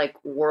about like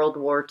World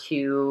War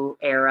II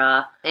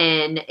era,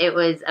 and it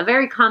was a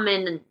very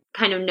common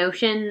kind of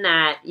notion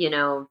that,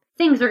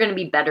 things are going to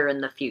be better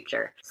in the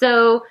future.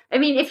 So, I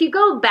mean, if you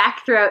go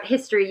back throughout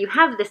history, you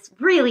have this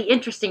really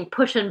interesting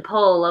push and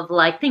pull of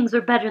like, things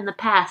were better in the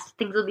past,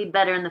 things will be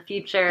better in the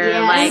future.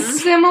 Yes. Like,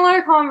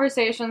 Similar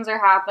conversations are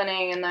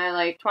happening in the,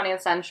 like,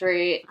 20th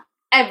century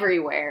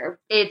everywhere.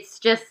 it's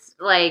just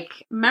like,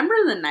 Remember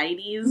the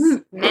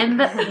 90s?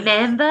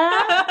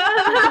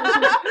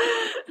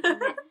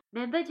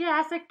 Remember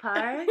Jurassic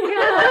Park?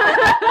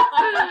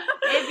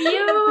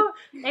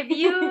 if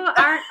you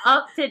aren't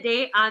up to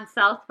date on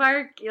South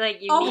Park,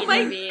 like, you Oh need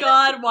my to be,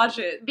 god, watch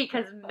it.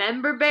 because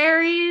member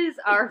berries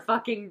are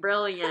fucking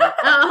brilliant.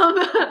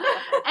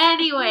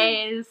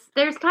 Anyways,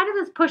 there's kind of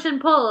this push and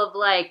pull of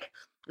like,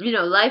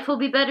 life will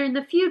be better in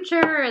the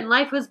future and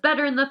life was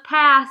better in the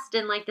past,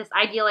 and like this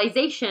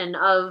idealization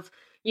of,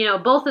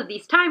 both of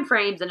these time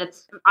frames, and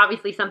it's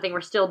obviously something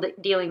we're still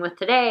dealing with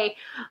today.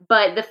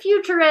 But the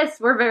futurists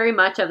were very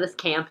much of this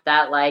camp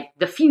that, like,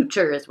 the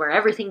future is where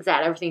everything's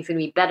at. Everything's going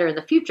to be better in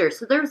the future.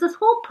 So there was this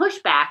whole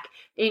pushback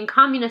in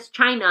communist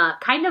China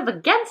kind of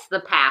against the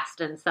past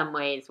in some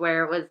ways,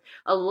 where it was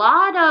a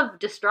lot of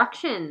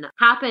destruction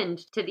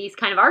happened to these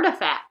kind of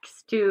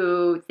artifacts,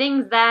 to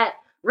things that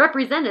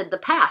represented the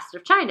past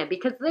of China,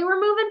 because they were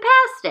moving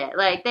past it.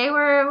 Like, we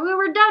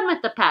were done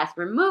with the past.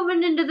 We're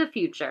moving into the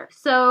future.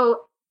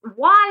 So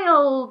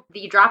while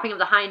the dropping of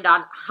the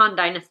Han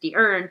Dynasty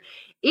urn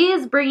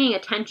is bringing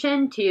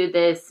attention to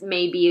this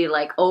maybe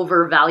like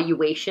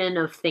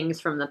overvaluation of things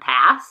from the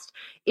past.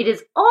 It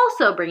is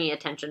also bringing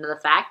attention to the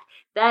fact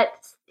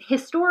that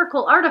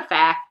historical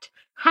artifact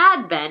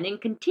had been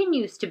and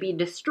continues to be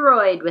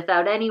destroyed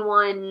without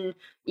anyone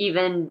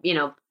even,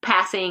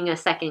 passing a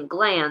second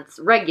glance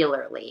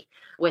regularly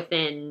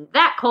within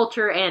that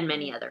culture and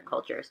many other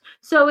cultures.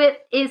 So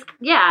it is,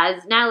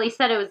 as Natalie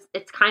said,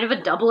 it's kind of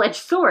a double-edged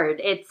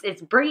sword.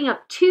 It's bringing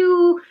up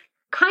two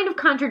kind of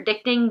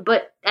contradicting,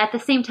 but at the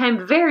same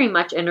time very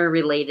much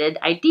interrelated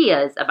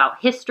ideas about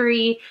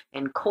history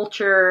and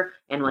culture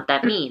and what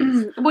that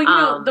means.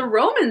 Well, the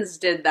Romans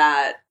did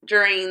that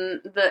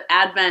during the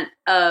advent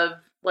of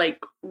like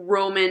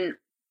Roman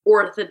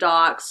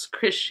Orthodox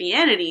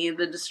Christianity,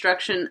 the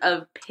destruction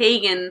of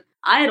pagan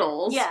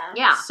idols.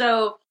 Yeah.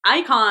 So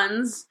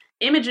icons,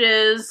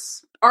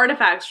 images,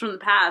 artifacts from the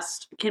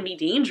past can be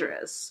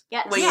dangerous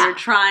when you're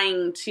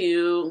trying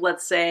to,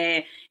 let's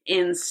say,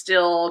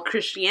 instill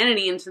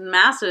Christianity into the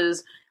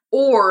masses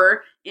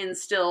or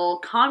instill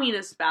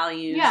communist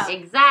values. Yeah.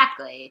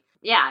 Exactly.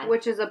 Yeah.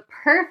 Which is a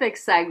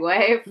perfect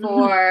segue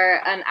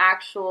for an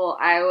actual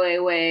Ai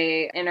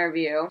Weiwei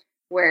interview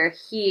where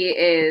he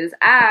is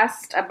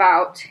asked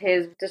about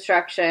his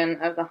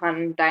destruction of the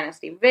Han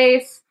Dynasty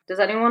vase. Does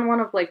anyone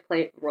want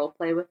to role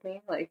play with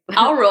me?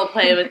 I'll role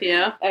play with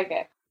you.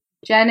 Okay.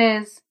 Jen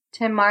is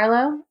Tim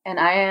Marlowe, and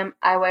I am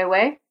Ai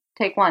Weiwei.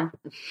 Take one.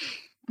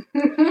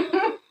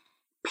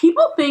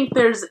 People think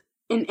there's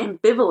an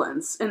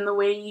ambivalence in the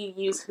way you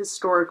use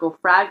historical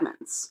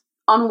fragments.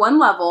 On one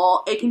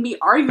level, it can be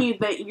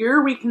argued that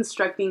you're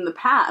reconstructing the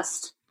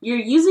past. You're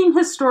using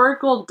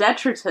historical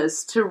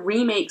detritus to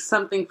remake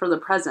something for the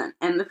present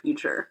and the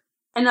future.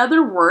 In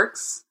other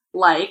works,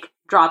 like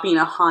dropping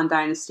a Han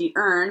Dynasty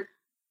urn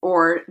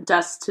or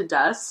Dust to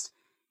Dust,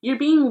 you're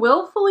being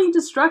willfully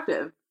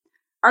destructive.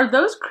 Are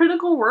those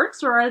critical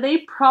works, or are they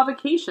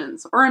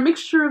provocations, or a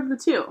mixture of the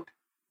two?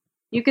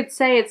 You could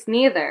say it's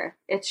neither.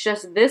 It's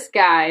just this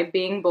guy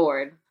being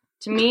bored.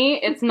 To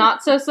me, it's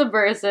not so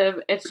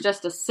subversive. It's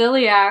just a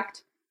silly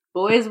act.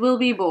 Boys will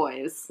be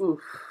boys.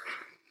 Oof.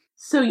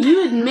 So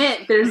you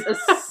admit there's a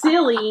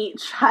silly,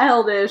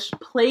 childish,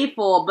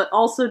 playful, but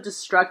also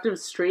destructive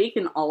streak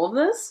in all of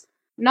this?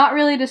 Not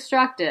really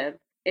destructive.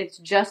 It's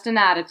just an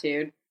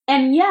attitude.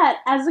 And yet,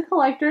 as a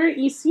collector,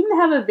 you seem to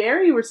have a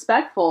very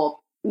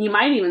respectful, you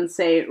might even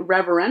say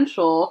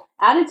reverential,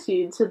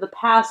 attitude to the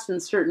past in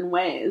certain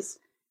ways.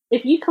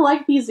 If you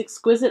collect these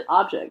exquisite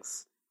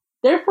objects,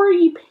 therefore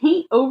you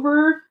paint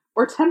over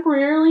or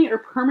temporarily or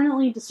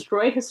permanently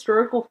destroy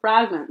historical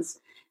fragments.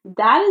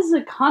 That is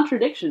a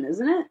contradiction,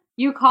 isn't it?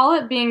 You call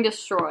it being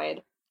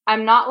destroyed.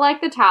 I'm not like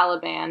the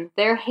Taliban.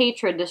 Their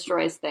hatred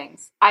destroys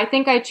things. I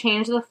think I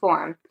changed the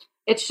form.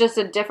 It's just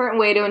a different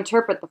way to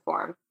interpret the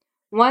form.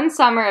 One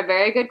summer, a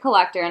very good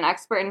collector and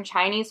expert in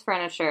Chinese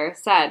furniture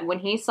said when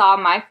he saw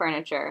my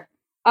furniture,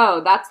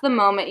 "Oh, that's the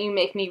moment you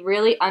make me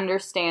really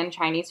understand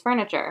Chinese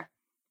furniture."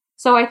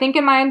 So I think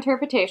in my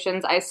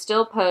interpretations, I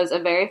still pose a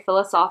very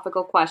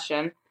philosophical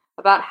question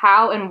about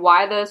how and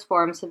why those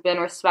forms have been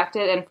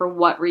respected and for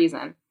what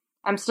reason.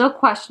 I'm still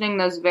questioning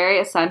those very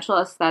essential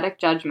aesthetic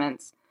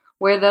judgments,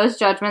 where those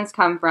judgments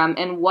come from,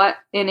 and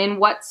in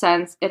what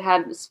sense it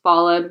has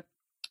followed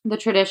the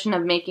tradition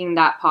of making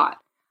that pot.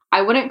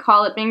 I wouldn't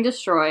call it being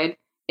destroyed.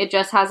 It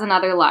just has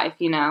another life,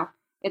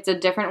 It's a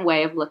different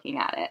way of looking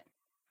at it.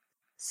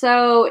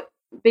 So,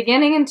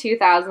 beginning in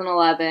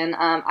 2011,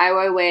 Ai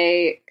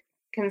Weiwei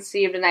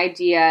conceived an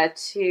idea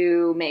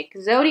to make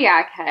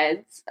zodiac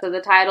heads. So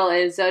the title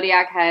is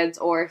Zodiac Heads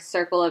or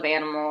Circle of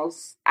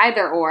Animals.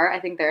 Either or. I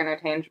think they're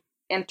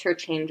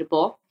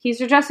interchangeable.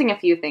 He's addressing a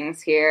few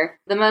things here.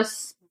 The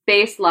most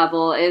base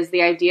level is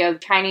the idea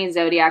of Chinese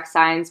zodiac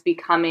signs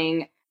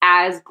becoming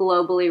as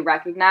globally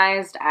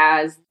recognized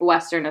as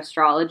Western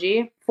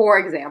astrology. For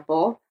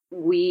example,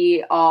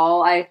 we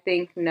all, I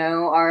think,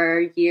 know our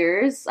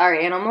years, our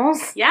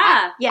animals.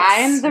 Yeah. Yes.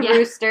 I'm the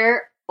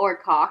rooster, or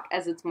cock,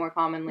 as it's more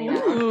commonly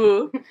known.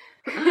 Ooh.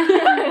 What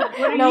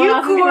are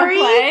you,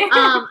 Corey?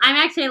 I'm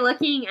actually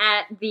looking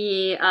at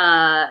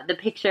the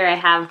picture I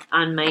have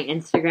on my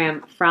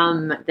Instagram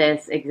from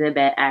this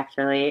exhibit,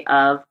 actually,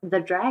 of the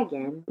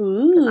dragon.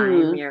 Because I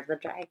am Year of the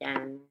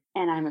Dragon.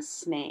 And I'm a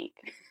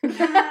snake.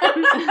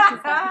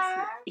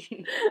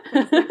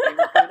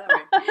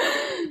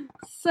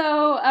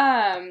 So,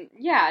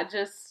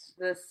 just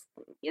this,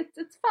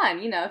 it's fun,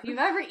 if you've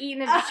ever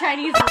eaten at a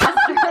Chinese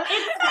restaurant.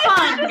 It's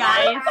fun,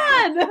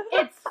 guys.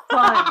 It's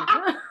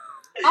fun.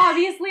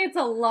 Obviously, it's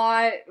a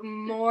lot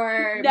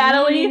more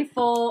Natalie,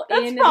 meaningful.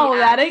 that's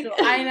problematic.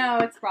 I know,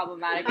 it's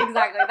problematic.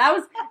 Exactly.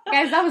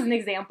 That was an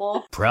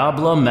example.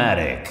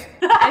 Problematic.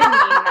 I didn't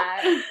mean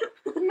that.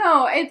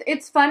 No,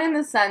 it's fun in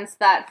the sense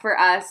that for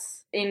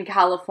us in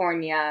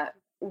California,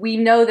 we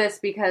know this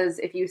because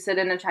if you sit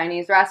in a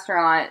Chinese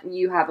restaurant,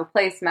 you have a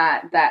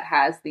placemat that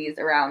has these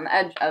around the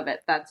edge of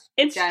it.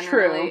 It's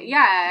generally true.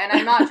 Yeah, and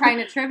I'm not trying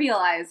to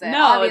trivialize it.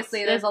 No,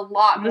 obviously there's a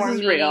lot more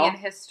meaning real. and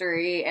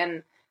history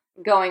and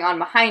going on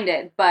behind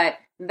it, but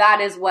that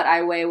is what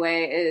Ai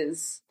Weiwei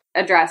is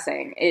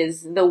addressing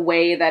is the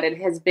way that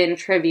it has been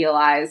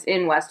trivialized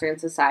in Western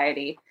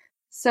society.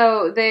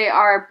 So they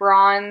are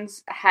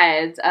bronze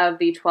heads of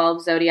the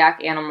 12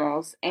 zodiac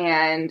animals,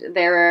 and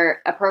there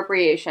are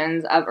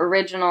appropriations of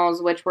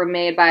originals which were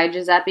made by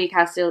Giuseppe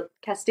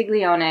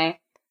Castiglione,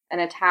 an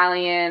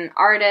Italian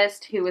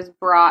artist who was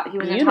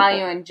an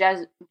Italian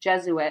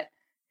Jesuit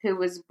who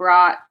was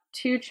brought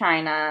to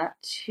China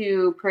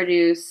to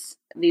produce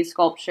these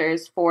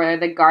sculptures for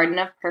the Garden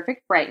of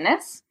Perfect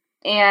Brightness.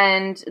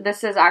 And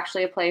this is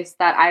actually a place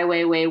that Ai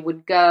Weiwei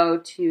would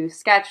go to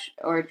sketch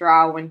or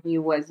draw when he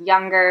was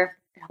younger.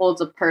 It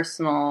holds a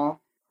personal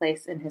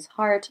place in his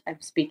heart.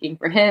 I'm speaking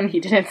for him. He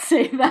didn't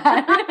say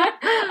that.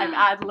 I'm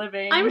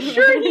ad-libbing. I'm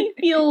sure he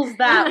feels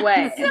that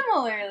way.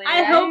 Similarly,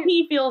 I hope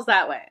he feels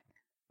that way.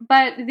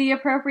 But the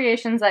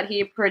appropriations that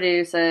he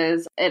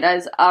produces, it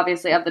is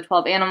obviously of the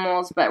 12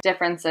 animals, but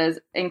differences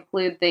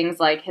include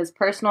things like his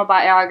personal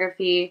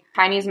biography,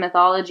 Chinese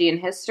mythology and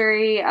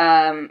history,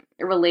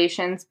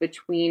 relations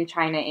between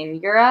China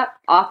and Europe,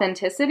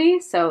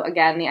 authenticity. So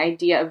again, the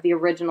idea of the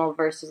original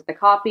versus the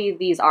copy.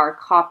 These are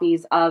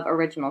copies of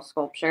original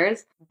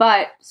sculptures,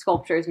 but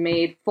sculptures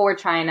made for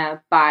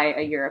China by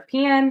a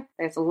European.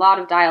 There's a lot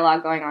of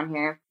dialogue going on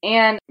here,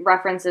 and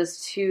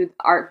references to the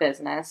art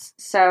business.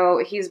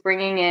 So he's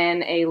bringing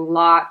in a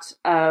lot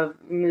of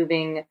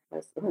moving,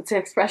 what's the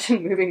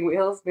expression? Moving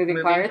wheels,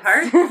 moving parts.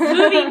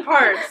 Moving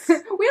parts.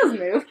 Wheels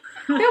move.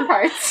 No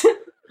parts.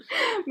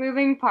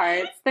 Moving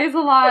parts. There's a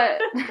lot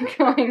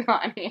going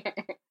on here.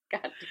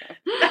 God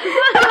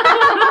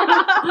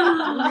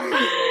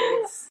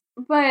damn.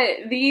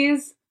 But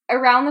these,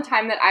 around the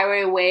time that Ai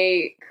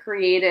Weiwei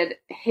created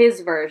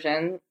his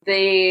version,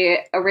 the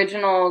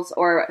originals,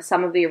 or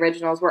some of the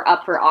originals, were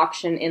up for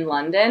auction in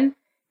London,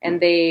 and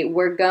they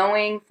were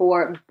going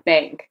for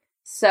bank.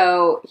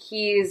 So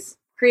he's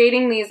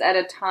creating these at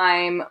a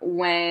time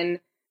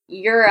when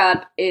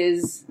Europe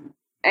is,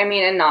 I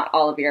mean, and not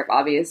all of Europe,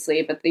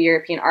 obviously, but the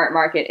European art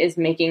market is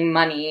making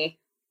money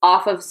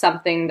off of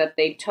something that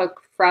they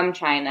took from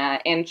China,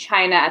 and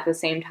China at the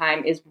same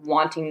time is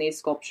wanting these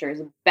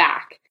sculptures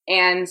back.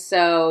 And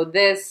so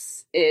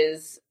this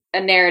is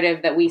a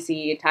narrative that we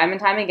see time and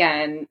time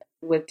again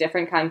with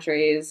different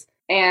countries.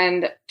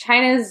 And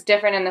China is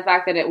different in the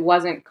fact that it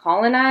wasn't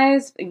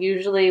colonized.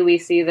 Usually we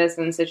see this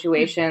in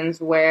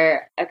situations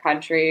where a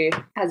country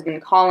has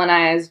been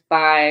colonized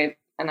by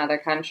another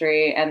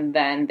country, and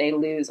then they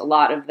lose a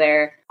lot of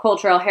their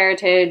cultural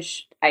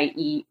heritage,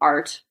 i.e.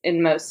 art,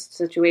 in most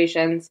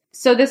situations.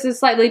 So this is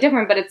slightly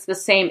different, but it's the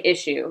same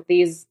issue.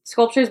 These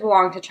sculptures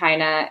belong to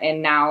China,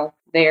 and now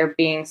they're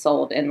being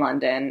sold in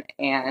London,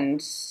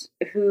 and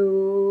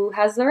who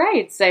has the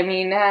rights? I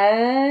mean,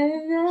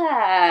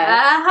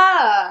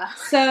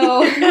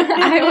 So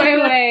Ai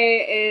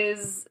Weiwei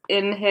is,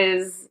 in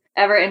his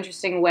ever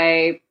interesting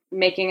way,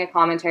 making a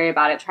commentary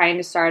about it, trying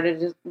to start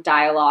a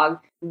dialogue.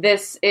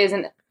 This is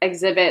an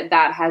exhibit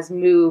that has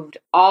moved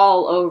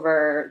all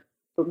over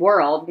the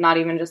world, not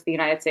even just the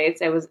United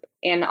States. It was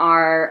in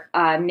our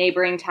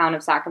neighboring town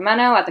of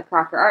Sacramento at the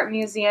Crocker Art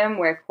Museum,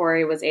 where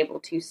Corey was able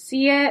to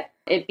see it.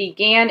 It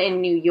began in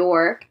New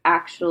York,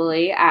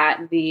 actually,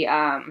 at the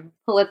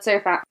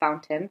Pulitzer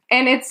Fountain.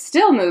 And it's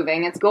still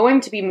moving. It's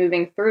going to be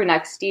moving through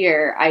next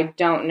year. I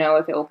don't know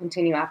if it will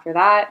continue after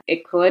that.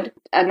 It could.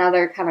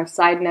 Another kind of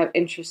side note,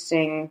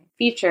 interesting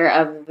feature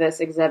of this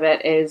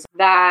exhibit is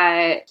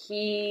that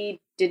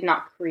he did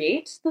not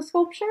create the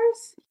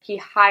sculptures. He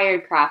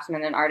hired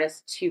craftsmen and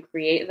artists to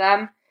create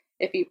them.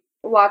 If you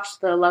watch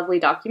the lovely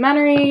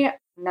documentary,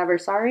 Never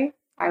Sorry,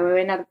 Ai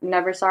Weiwei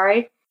Never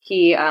Sorry,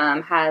 he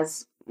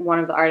has one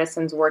of the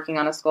artisans working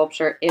on a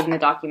sculpture in the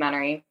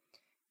documentary.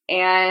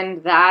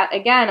 And that,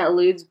 again,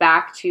 alludes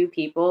back to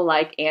people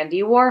like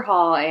Andy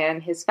Warhol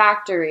and his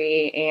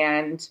factory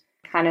and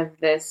kind of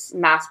this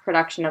mass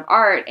production of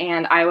art.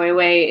 And Ai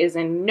Weiwei is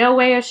in no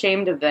way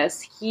ashamed of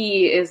this.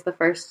 He is the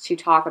first to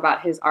talk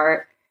about his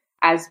art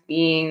as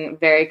being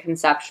very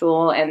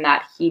conceptual, and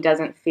that he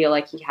doesn't feel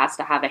like he has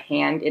to have a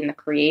hand in the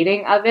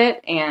creating of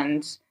it.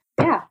 And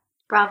yeah.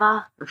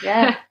 Brava.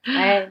 Yeah. All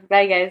right.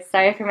 Bye, guys.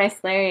 Sorry for my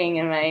slurring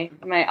and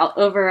my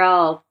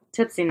overall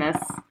tipsiness.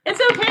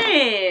 It's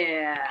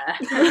okay.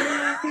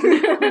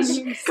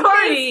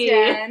 Corey.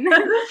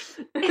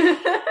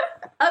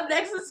 Up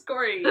next is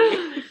Corey.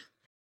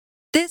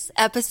 This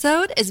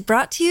episode is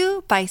brought to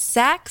you by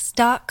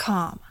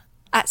Sax.com.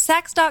 At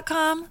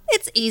Sax.com,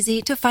 it's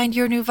easy to find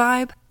your new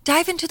vibe.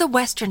 Dive into the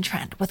Western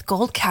trend with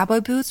gold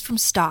cowboy boots from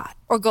Stott,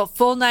 or go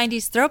full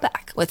 90s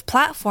throwback with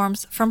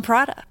platforms from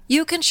Prada.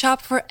 You can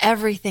shop for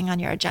everything on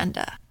your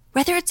agenda,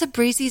 whether it's a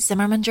breezy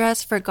Zimmermann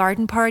dress for a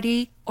garden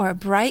party or a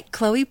bright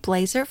Chloe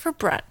blazer for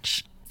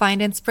brunch.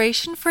 Find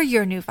inspiration for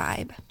your new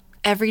vibe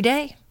every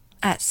day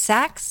at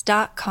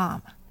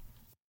Sax.com.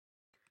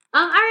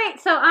 All right,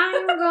 so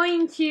I'm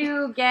going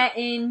to get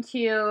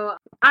into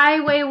Ai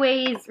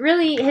Weiwei's,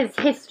 really his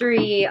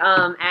history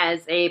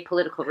as a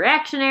political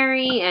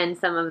reactionary and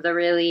some of the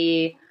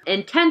really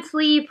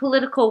intensely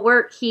political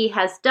work he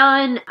has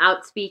done,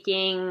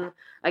 outspeaking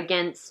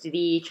against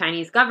the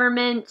Chinese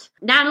government.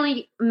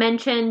 Natalie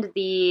mentioned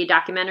the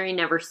documentary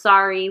Never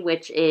Sorry,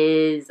 which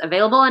is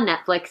available on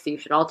Netflix, so you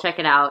should all check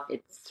it out.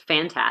 It's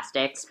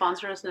fantastic.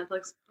 Sponsor us,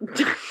 Netflix.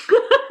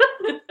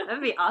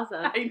 That'd be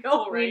awesome. I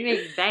know, right? We'd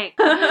make bank.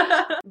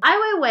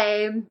 Ai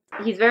Weiwei,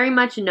 he's very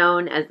much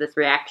known as this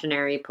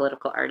reactionary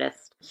political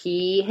artist.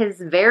 He is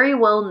very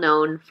well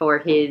known for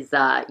his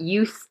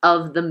use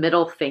of the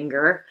middle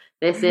finger.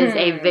 This is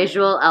a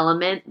visual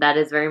element that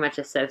is very much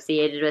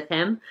associated with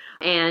him.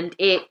 And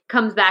it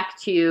comes back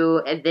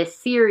to this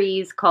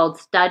series called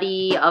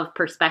Study of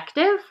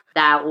Perspective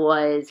that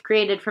was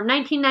created from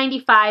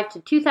 1995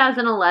 to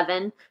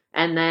 2011.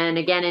 And then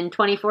again in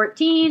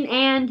 2014,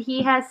 and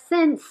he has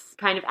since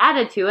kind of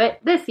added to it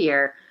this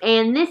year.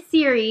 And this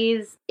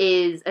series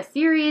is a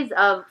series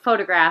of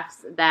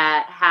photographs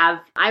that have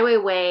Ai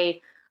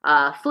Weiwei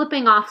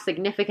flipping off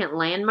significant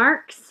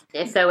landmarks.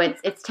 So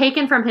it's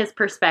taken from his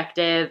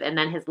perspective, and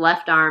then his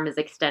left arm is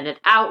extended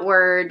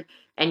outward,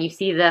 and you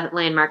see the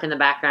landmark in the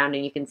background,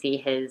 and you can see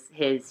his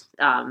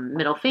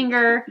middle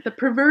finger. The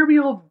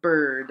proverbial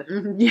bird.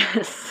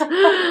 Yes.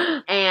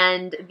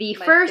 And the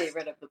My first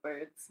favorite of the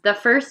birds. The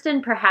first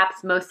and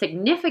perhaps most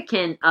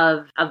significant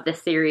of the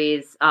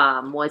series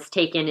was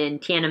taken in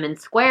Tiananmen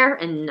Square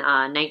in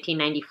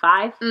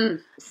 1995.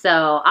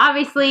 So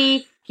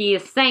obviously he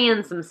is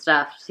saying some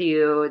stuff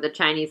to the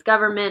Chinese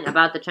government,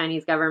 about the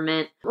Chinese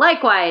government.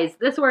 Likewise,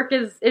 this work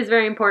is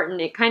very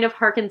important. It kind of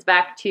harkens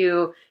back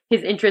to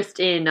his interest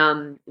in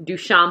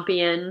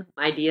Duchampian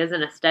ideas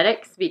and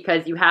aesthetics,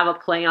 because you have a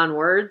play on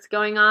words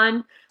going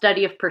on.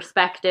 Study of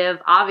perspective.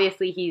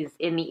 Obviously, he's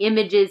in the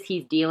images,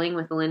 he's dealing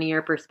with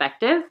linear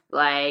perspective.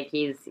 Like,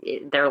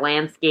 they're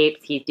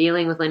landscapes, he's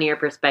dealing with linear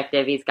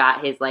perspective. He's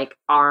got his, like,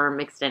 arm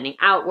extending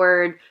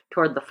outward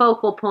toward the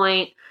focal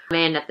point.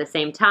 And at the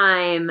same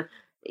time,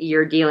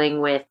 you're dealing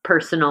with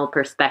personal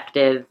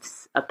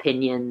perspectives,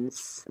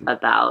 opinions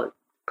about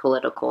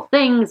political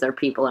things or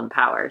people in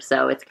power.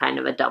 So it's kind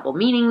of a double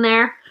meaning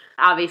there.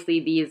 Obviously,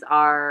 these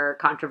are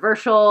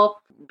controversial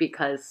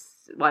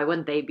because why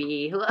wouldn't they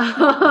be?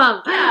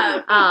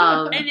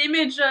 An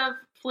image of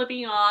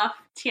flipping off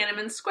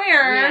Tiananmen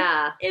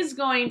Square is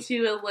going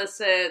to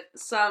elicit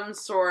some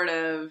sort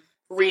of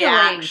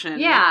reaction.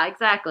 Yeah,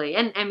 exactly.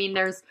 And I mean,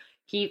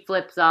 he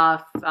flips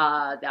off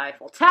the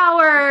Eiffel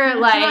Tower.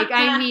 Like,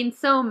 I mean,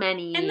 so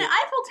many. And the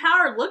Eiffel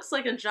Tower looks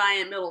like a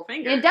giant middle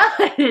finger. It does.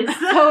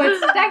 So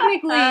it's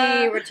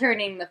technically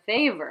returning the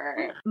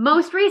favor.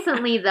 Most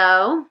recently,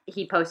 though,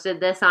 he posted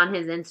this on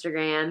his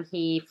Instagram.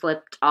 He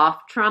flipped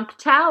off Trump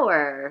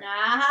Tower,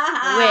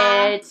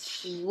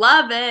 which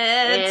love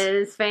it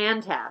is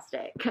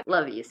fantastic.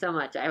 Love you so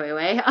much, Ai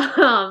Weiwei.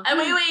 Ai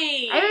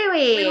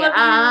Weiwei. We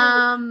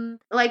love you.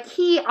 Like,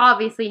 he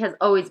obviously has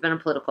always been a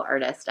political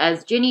artist.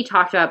 As Ginny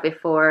talked about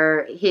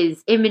before,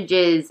 his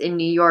images in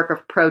New York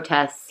of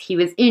protests, he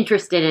was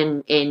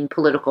interested in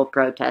political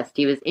protest.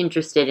 He was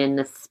interested in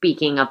the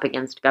speaking up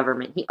against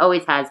government. He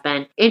always has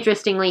been.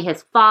 Interestingly,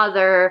 his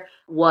father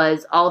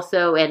was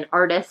also an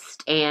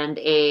artist and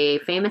a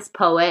famous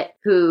poet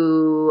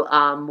who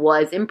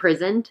was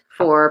imprisoned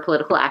for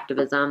political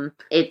activism.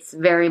 It's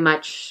very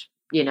much,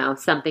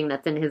 something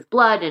that's in his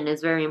blood and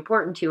is very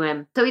important to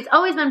him. So he's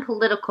always been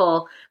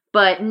political,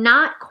 but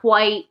not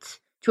quite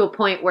to a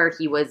point where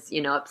he was,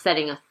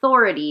 upsetting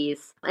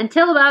authorities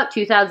until about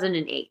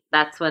 2008.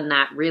 That's when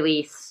that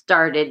really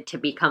started to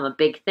become a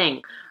big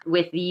thing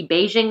with the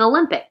Beijing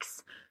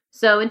Olympics.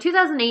 So in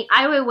 2008,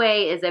 Ai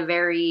Weiwei is a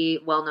very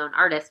well-known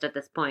artist at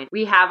this point.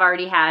 We have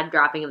already had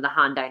dropping of the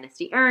Han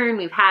Dynasty urn.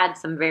 We've had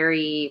some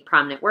very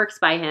prominent works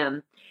by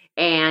him.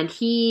 And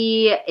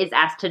he is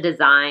asked to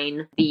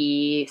design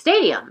the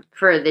stadium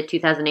for the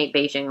 2008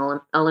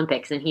 Beijing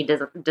Olympics. And he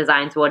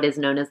designs what is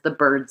known as the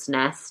Bird's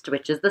Nest,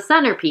 which is the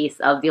centerpiece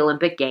of the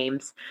Olympic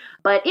Games.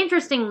 But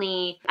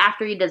interestingly,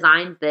 after he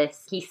designs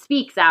this, he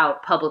speaks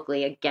out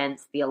publicly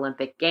against the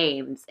Olympic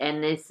Games.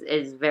 And this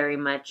is very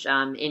much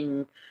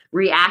in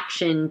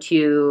reaction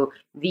to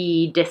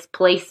the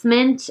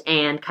displacement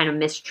and kind of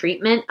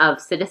mistreatment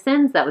of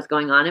citizens that was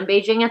going on in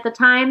Beijing at the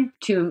time,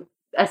 to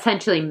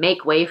essentially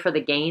make way for the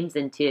games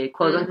and to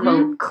quote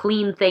unquote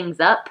clean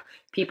things up.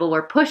 People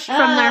were pushed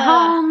from their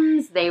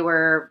homes. They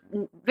were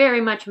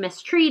very much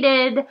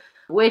mistreated,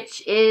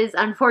 which is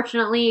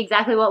unfortunately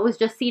exactly what was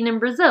just seen in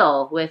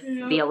Brazil with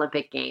the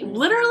Olympic Games.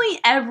 Literally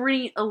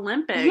every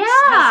Olympics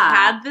has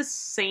had this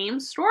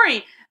same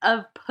story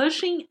of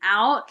pushing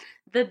out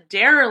the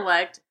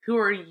derelict, who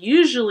are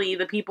usually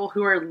the people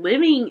who are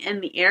living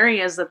in the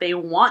areas that they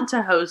want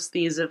to host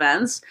these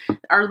events,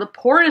 are the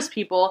poorest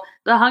people,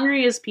 the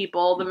hungriest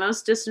people, the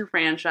most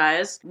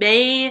disenfranchised.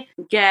 They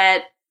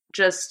get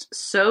just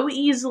so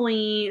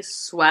easily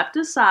swept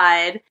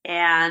aside,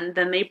 and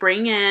then they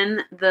bring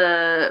in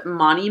the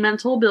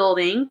monumental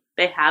building,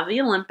 they have the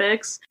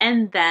Olympics,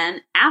 and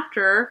then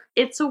after,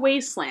 it's a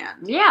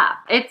wasteland. Yeah,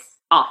 it's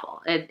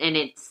awful, and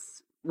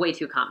it's way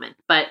too common.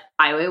 But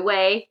Ai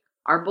Weiwei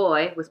our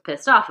boy, was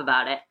pissed off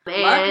about it. Love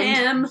And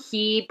him.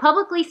 he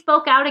publicly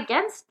spoke out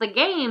against the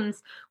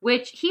games,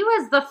 which he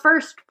was the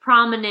first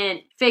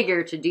prominent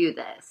figure to do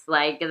this.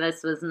 Like,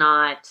 this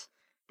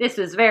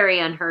was very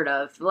unheard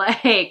of.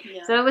 Like,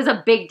 so it was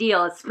a big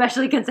deal,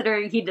 especially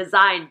considering he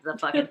designed the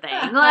fucking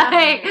thing.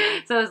 Like,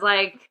 so it was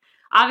like,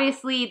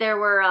 obviously there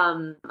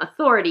were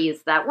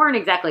authorities that weren't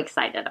exactly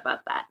excited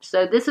about that.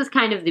 So this was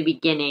kind of the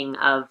beginning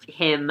of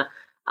him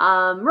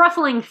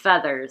ruffling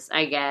feathers,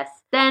 I guess.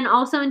 Then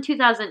also in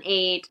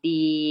 2008,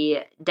 the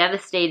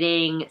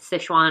devastating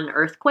Sichuan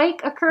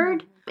earthquake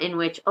occurred, in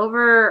which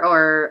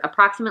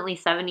approximately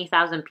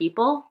 70,000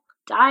 people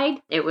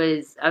died. It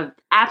was an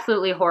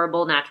absolutely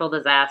horrible natural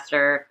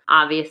disaster.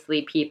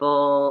 Obviously,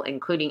 people,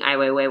 including Ai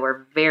Weiwei,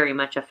 were very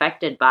much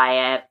affected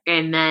by it.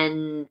 And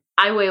then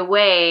Ai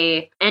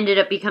Weiwei ended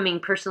up becoming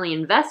personally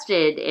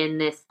invested in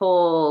this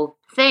whole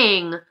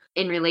thing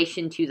in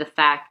relation to the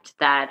fact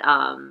that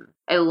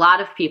a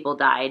lot of people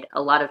died,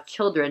 a lot of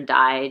children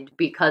died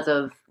because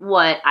of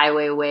what Ai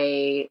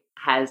Weiwei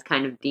has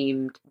kind of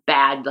deemed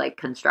bad, like,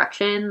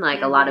 construction.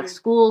 Like, a lot of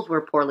schools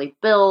were poorly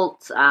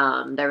built.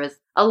 There was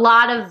a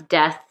lot of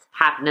death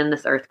happened in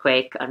this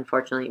earthquake,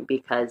 unfortunately,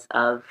 because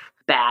of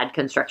bad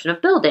construction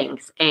of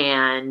buildings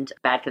and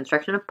bad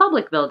construction of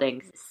public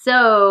buildings.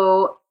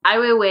 So Ai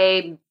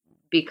Weiwei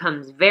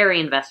becomes very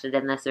invested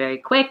in this very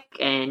quick,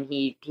 and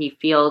he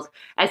feels,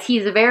 as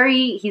he's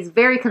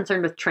very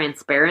concerned with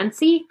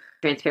transparency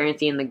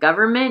in the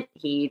government.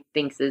 He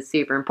thinks is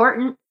super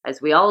important,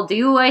 as we all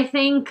do, I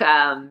think.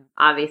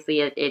 Obviously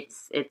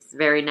it's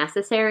very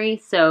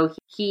necessary. So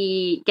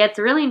he gets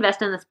really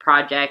invested in this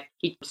project.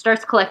 He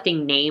starts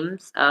collecting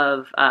names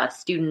of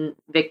student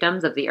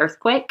victims of the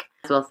earthquake,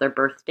 as well as their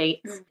birth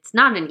dates. It's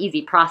not an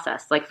easy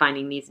process, like,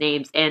 finding these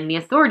names, and the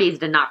authorities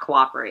did not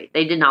cooperate.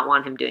 They did not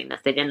want him doing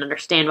this. They didn't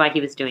understand why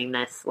he was doing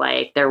this.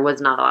 Like, there was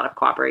not a lot of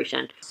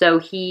cooperation. So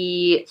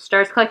he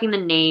starts collecting the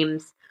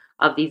names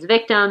of these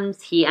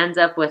victims. He ends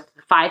up with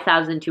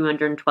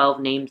 5,212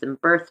 names and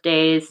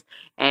birthdays,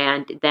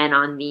 and then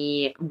on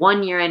the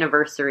 1-year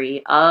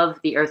anniversary of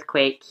the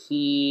earthquake,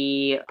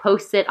 he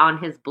posts it on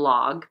his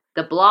blog.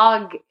 The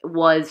blog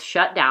was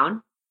shut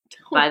down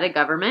by the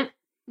government,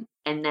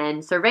 and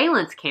then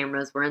surveillance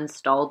cameras were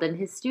installed in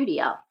his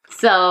studio.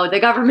 So the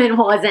government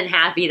wasn't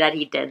happy that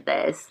he did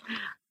this.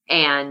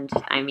 And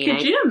I mean,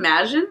 could you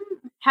imagine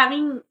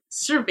having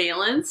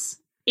surveillance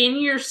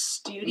in your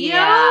studio?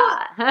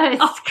 Yeah,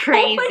 it's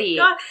crazy.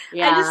 Oh my God.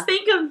 Yeah. I just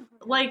think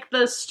of, like,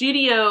 the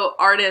studio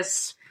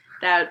artists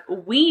that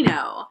we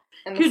know.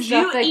 And the Could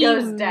stuff that you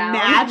goes down.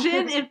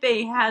 imagine if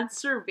they had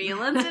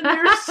surveillance in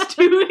their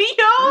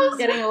studios?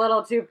 Getting a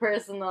little too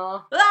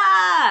personal.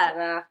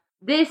 Ah!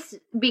 This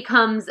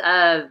becomes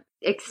a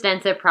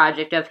extensive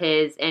project of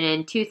his, and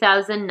in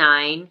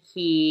 2009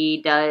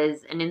 he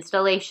does an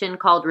installation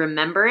called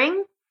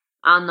Remembering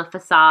on the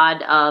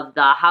facade of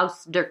the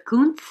Haus der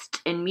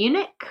Kunst in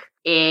Munich.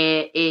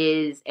 It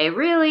is a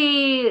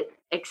really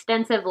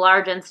extensive,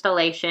 large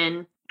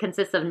installation.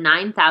 Consists of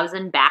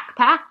 9,000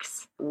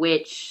 backpacks,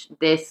 which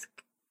this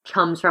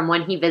comes from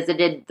when he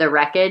visited the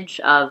wreckage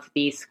of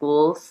these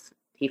schools.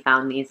 He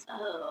found these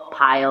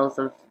piles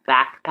of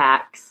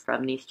backpacks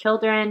from these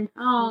children.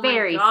 Oh,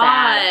 very my God.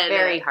 sad,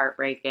 very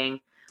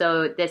heartbreaking.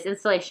 So this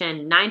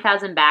installation,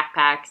 9,000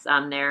 backpacks.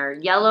 They're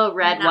yellow,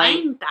 red,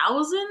 white.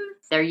 9,000?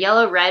 They're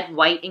yellow, red,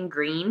 white, and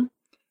green,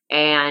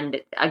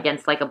 and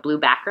against, like, a blue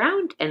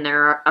background. And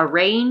they're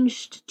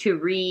arranged to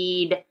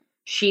read,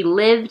 "She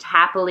lived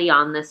happily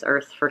on this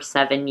earth for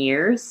 7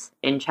 years,"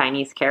 in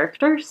Chinese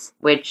characters,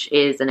 which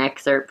is an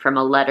excerpt from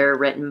a letter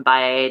written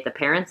by the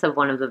parents of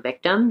one of the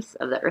victims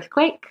of the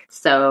earthquake.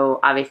 So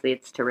obviously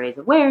it's to raise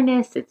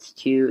awareness, it's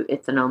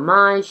an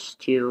homage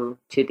to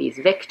these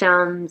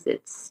victims,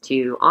 it's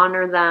to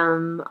honor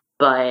them.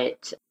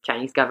 But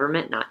Chinese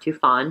government not too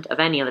fond of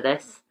any of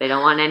this. They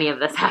don't want any of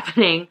this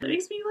happening. That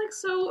makes me, like,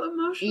 so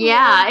emotional.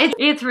 Yeah,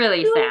 it's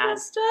really Really sad.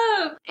 messed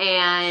up.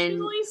 And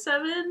She's only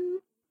 7.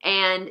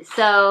 And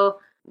so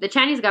the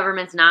Chinese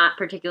government's not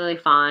particularly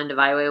fond of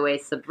Ai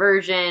Weiwei's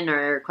subversion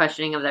or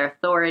questioning of their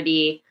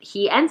authority.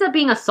 He ends up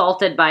being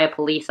assaulted by a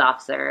police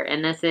officer,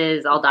 and this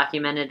is all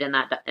documented in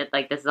that,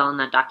 like, this is all in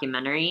that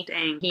documentary.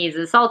 Dang. He's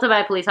assaulted by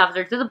a police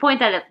officer to the point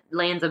that it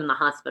lands him in the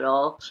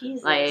hospital.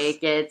 Jesus.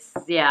 Like, it's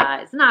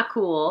not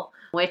cool,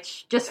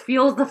 which just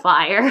fuels the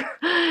fire.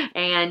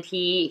 And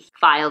he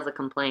files a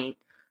complaint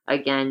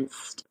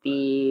against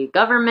the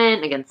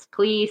government, against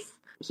police.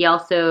 He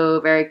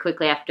also very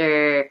quickly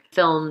after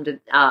filmed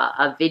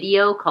a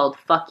video called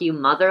 "Fuck You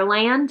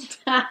Motherland,"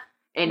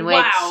 in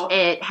which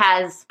it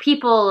has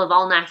people of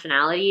all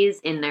nationalities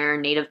in their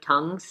native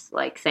tongues,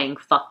 like, saying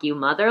 "Fuck you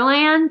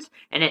Motherland,"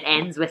 and it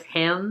ends with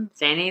him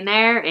standing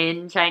there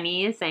in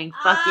Chinese saying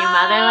 "Fuck you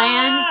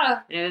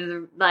Motherland." And it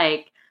was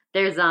like,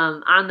 there's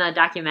on the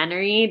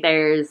documentary,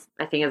 there's,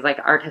 I think it's like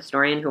an art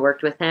historian who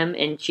worked with him,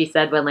 and she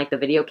said when, like, the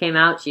video came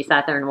out, she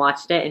sat there and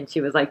watched it, and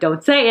she was like,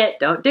 "Don't say it,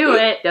 don't do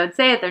it, don't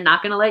say it, they're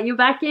not gonna let you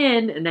back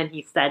in." And then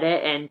he said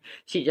it, and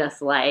she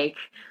just like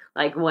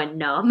went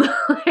numb. So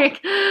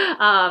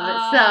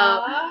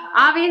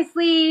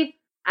obviously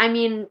I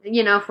mean,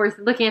 if we're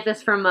looking at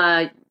this from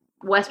a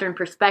Western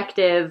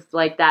perspective,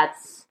 like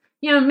that's,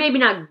 maybe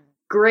not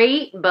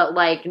great, but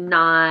like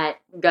not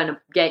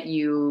gonna get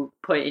you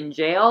put in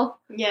jail.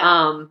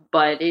 Yeah.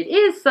 But it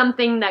is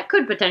something that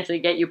could potentially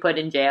get you put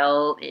in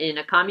jail in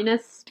a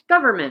communist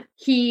government.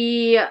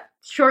 He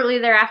shortly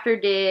thereafter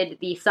did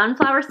the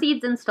sunflower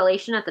seeds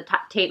installation at the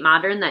Tate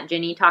Modern that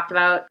Ginny talked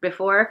about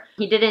before.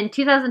 He did it in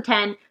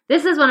 2010.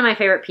 This is one of my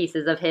favorite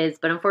pieces of his,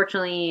 but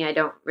unfortunately I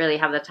don't really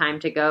have the time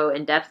to go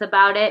in depth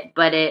about it.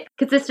 But it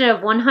consisted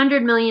of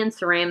 100 million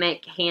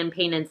ceramic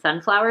hand-painted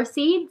sunflower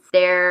seeds.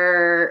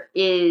 There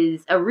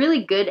is a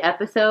really good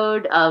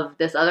episode of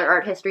this other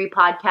art history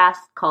podcast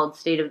called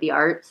State of the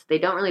Arts. They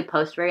don't really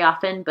post very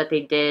often, but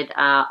they did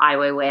an Ai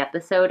Weiwei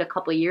episode a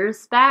couple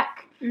years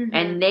back. Mm-hmm.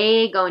 And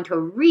they go into a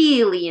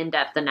really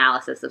in-depth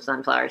analysis of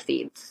sunflower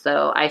seeds.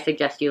 So I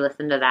suggest you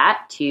listen to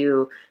that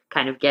to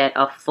kind of get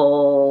a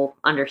full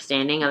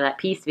understanding of that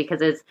piece,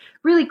 because it's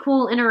really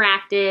cool,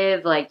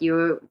 interactive. Like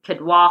you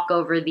could walk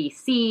over these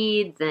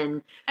seeds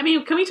and... I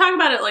mean, can we talk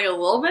about it like a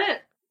little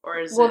bit? Or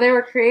is Well, it... they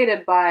were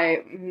created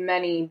by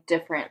many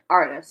different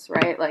artists,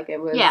 right? Like it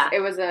was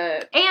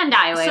a... And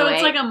Ai Weiwei. So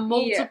it's like a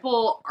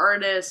multiple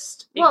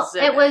artist Well,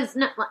 exhibit. it was...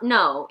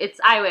 No, it's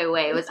Ai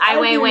Weiwei. It was Ai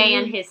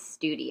Weiwei in his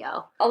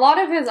studio. A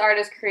lot of his art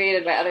is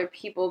created by other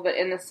people, but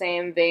in the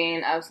same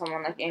vein of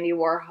someone like Andy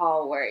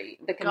Warhol, where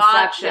the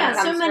conception Yeah,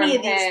 comes so many from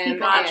of these him.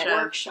 people Gotcha.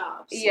 have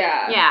workshops.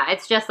 Yeah. Yeah,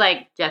 it's just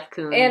like Jeff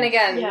Koons. And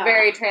again, Yeah.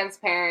 very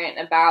transparent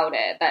about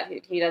it, that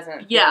he doesn't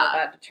feel Yeah.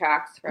 that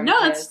detracts from No,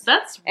 his...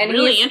 that's And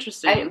really he's-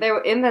 interesting.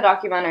 In the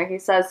documentary, he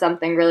says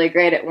something really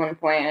great at one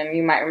point, and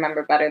you might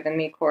remember better than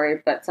me,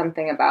 Corey, but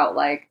something about,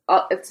 like,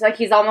 it's like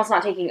he's almost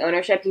not taking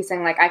ownership. He's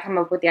saying, like, I come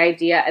up with the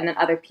idea, and then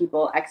other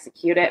people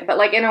execute it, but,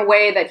 like, in a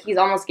way that he's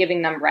almost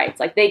giving them rights.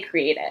 Like, they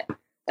create it.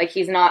 Like,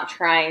 he's not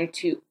trying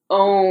to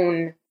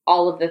own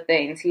all of the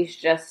things. He's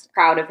just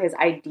proud of his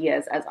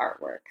ideas as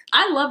artwork.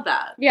 I love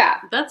that. Yeah.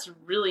 That's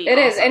really It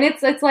is, awesome. and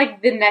it's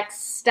like the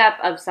next step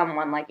of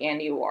someone like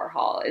Andy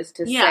Warhol is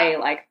to Yeah. say,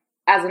 like,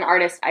 as an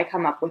artist, I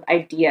come up with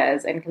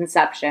ideas and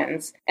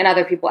conceptions, and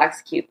other people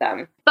execute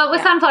them. But with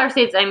Yeah. sunflower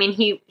seeds, I mean,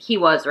 he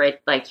was right.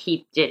 Like,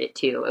 he did it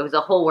too. It was a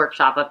whole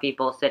workshop of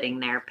people sitting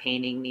there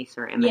painting these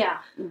ceramic Yeah.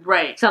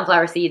 Right.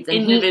 sunflower seeds. And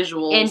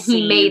Individual he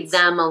seeds. made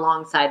them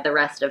alongside the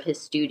rest of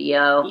his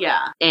studio.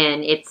 Yeah.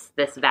 And it's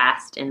this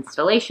vast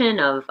installation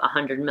of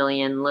 100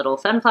 million little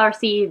sunflower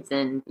seeds,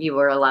 and you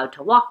were allowed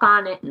to walk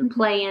on it and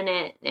play in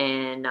it.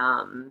 And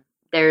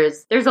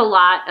there's a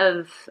lot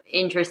of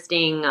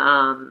interesting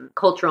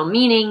cultural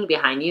meaning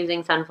behind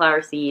using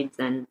sunflower seeds,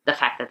 and the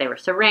fact that they were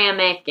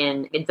ceramic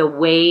and the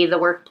way the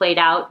work played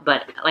out.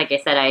 But like I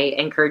said, I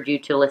encourage you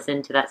to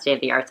listen to that State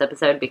of the Arts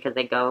episode because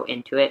they go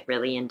into it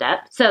really in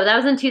depth. So that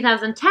was in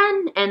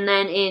 2010, and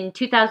then in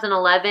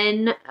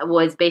 2011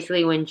 was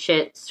basically when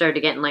shit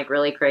started getting like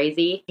really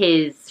crazy.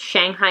 His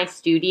Shanghai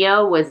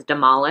studio was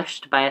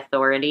demolished by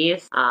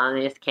authorities.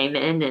 They just came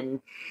in and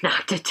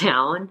knocked it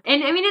down.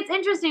 And I mean, it's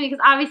interesting because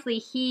obviously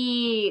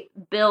he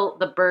built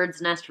the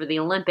bird's nest for the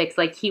Olympics.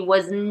 Like, he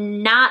was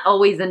not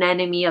always an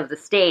enemy of the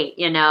state,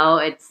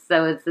 It's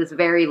this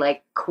very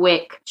like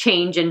quick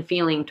change in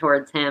feeling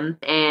towards him.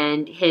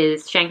 And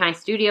his Shanghai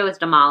studio was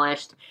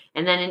demolished.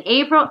 And then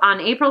on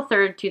April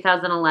 3rd,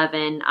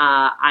 2011,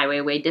 Ai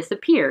Weiwei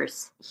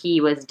disappears. He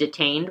was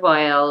detained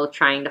while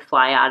trying to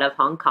fly out of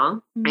Hong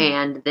Kong.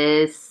 And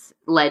this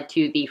led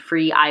to the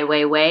Free Ai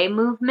Weiwei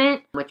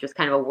movement, which was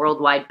kind of a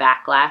worldwide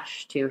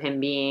backlash to him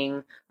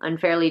being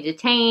unfairly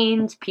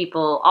detained.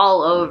 People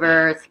all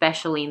over,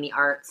 especially in the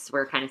arts,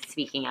 were kind of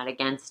speaking out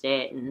against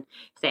it and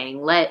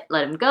saying, let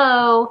him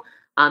go.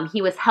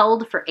 He was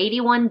held for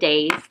 81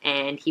 days,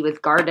 and he was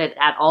guarded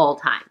at all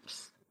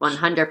times.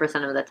 100%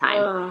 of the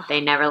time. Ugh. They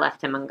never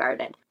left him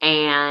unguarded.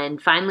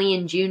 And finally,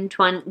 in June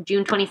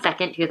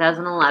 22nd,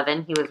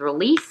 2011, he was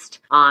released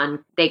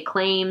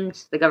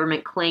the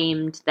government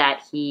claimed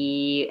that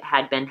he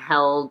had been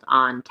held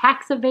on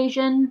tax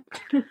evasion.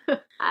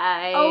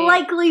 A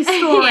likely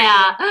story.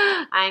 Yeah.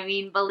 I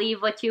mean,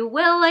 believe what you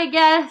will, I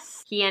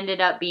guess. He ended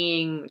up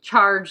being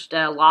charged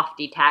a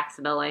lofty tax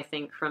bill, I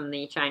think, from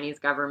the Chinese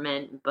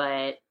government,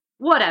 but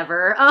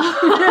whatever.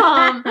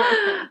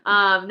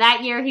 That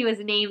year, he was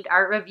named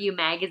Art Review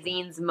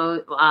Magazine's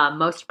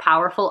most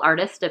powerful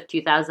artist of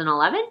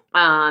 2011.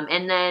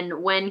 And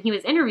then when he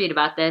was interviewed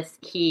about this,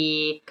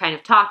 he kind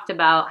of talked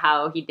about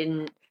how he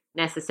didn't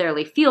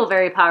necessarily feel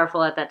very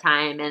powerful at that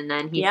time. And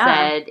then he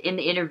said in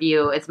the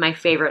interview, it's my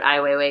favorite Ai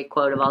Weiwei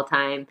quote of all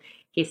time.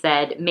 He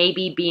said,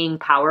 "Maybe being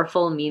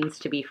powerful means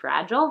to be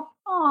fragile."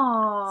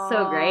 Aww.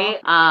 So great.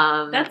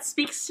 That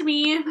speaks to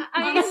me. I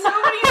On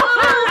so many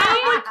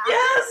levels.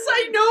 Yes,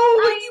 I know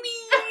what you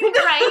mean.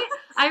 Right?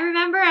 I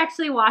remember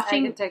actually I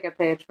watching. can take a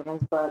page from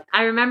his book.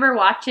 I remember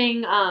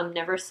watching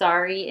Never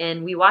Sorry,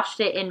 and we watched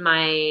it in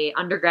my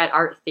undergrad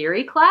art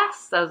theory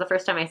class. That was the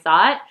first time I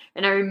saw it,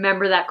 and I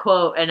remember that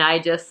quote, and I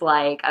was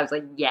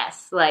like,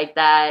 yes, like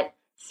that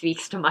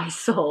speaks to my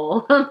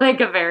soul on like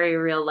a very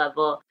real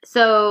level.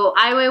 So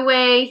Ai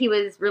Weiwei, he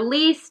was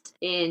released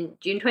in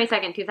June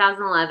 22nd,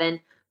 2011,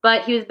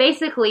 But he was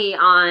basically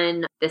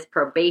on this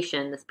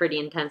probation, this pretty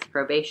intense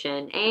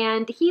probation,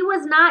 and he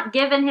was not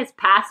given his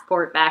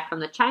passport back from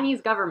the Chinese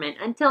government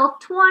until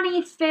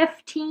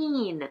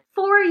 2015.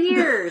 4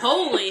 years.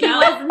 Holy He hell.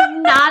 was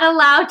not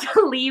allowed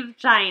to leave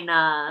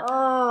China.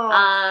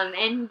 Oh.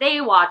 And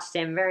they watched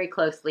him very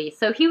closely.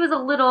 So he was a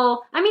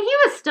little, I mean, he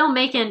was still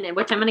making,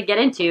 which I'm going to get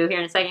into here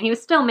in a second, he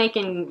was still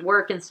making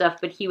work and stuff,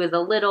 but he was a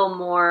little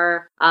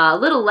more, a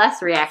little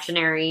less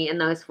reactionary in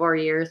those 4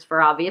 years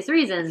for obvious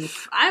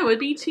reasons. I would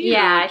be too.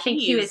 Yeah, I think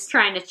he Jeez. was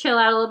trying to chill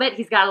out a little bit.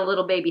 He's got a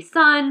little baby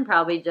son,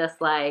 probably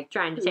just like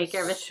trying to take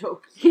care of his.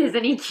 So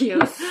Isn't he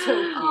cute? so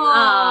cute.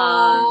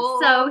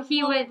 So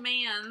he little would.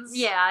 man's.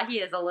 Yeah, he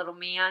is a little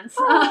man.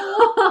 So,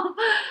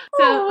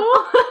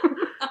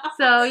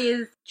 so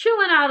he's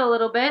chilling out a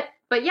little bit,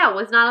 but yeah,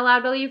 was not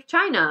allowed to leave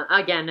China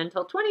again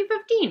until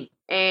 2015.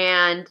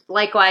 And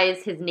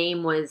likewise, his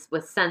name was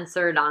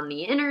censored on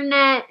the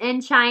internet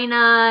in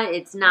China.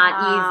 It's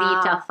not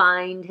easy to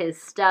find his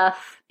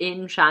stuff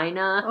in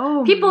China.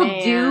 Oh, People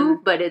man.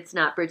 do, but it's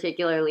not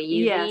particularly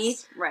easy.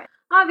 Yes, right.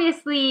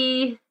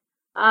 Obviously,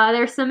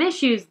 there's some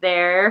issues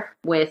there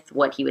with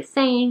what he was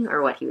saying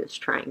or what he was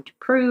trying to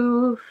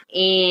prove.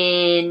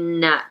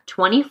 In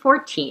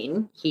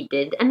 2014, he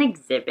did an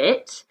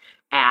exhibit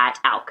at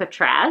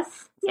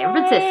Alcatraz, San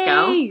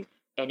Francisco,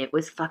 and it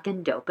was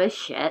fucking dope as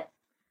shit.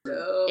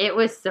 It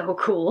was so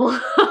cool.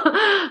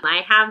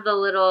 I have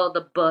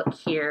the book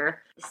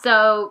here.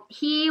 So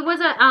he was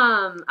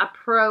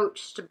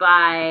approached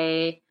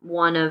by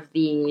one of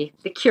the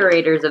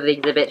curators of the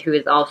exhibit, who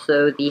is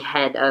also the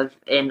head of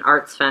an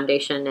arts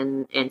foundation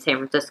in San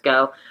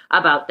Francisco,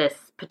 about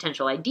this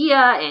potential idea,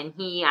 and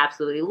he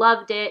absolutely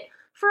loved it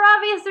for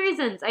obvious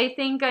reasons. Ai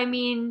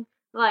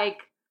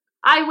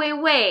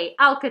Weiwei,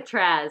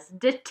 Alcatraz,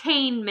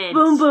 detainment,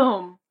 Boom,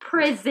 boom.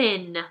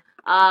 prison.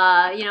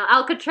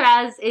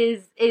 Alcatraz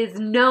is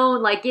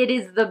known, like, it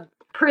is the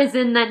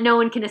prison that no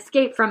one can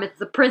escape from. It's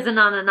the prison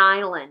on an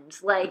island.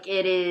 Like,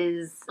 it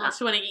is. Unless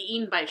you want to get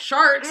eaten by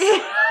sharks.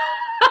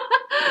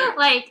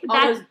 Like,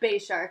 All those bay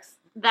sharks.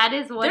 that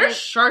is what There's it-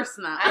 sharks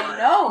in that. I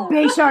know.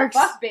 Bay sharks.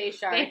 Fuck bay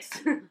sharks.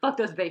 Fuck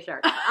those bay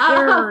sharks.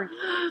 They're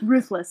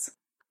ruthless.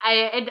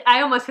 I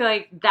almost feel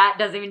like that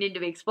doesn't even need to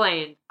be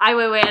explained. Ai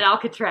Weiwei at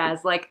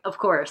Alcatraz, like, of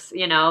course,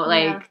 Yeah.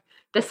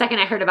 the second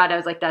I heard about it, I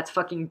was like, that's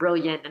fucking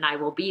brilliant, and I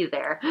will be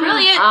there.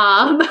 Brilliant!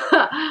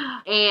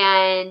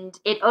 And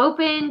it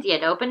opened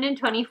in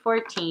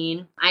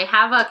 2014. I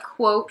have a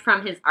quote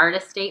from his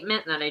artist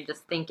statement that I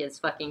just think is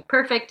fucking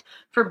perfect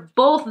for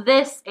both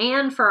this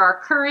and for our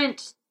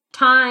current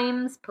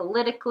times,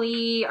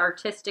 politically,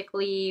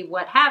 artistically,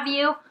 what have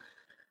you.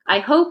 I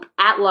hope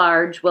At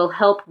Large will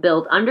help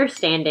build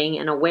understanding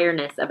and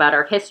awareness about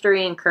our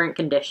history and current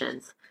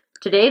conditions.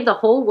 Today, the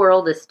whole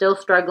world is still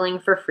struggling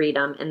for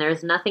freedom, and there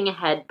is nothing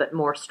ahead but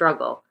more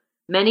struggle.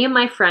 Many of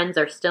my friends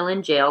are still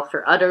in jail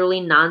for utterly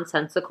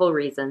nonsensical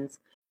reasons.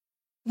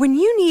 When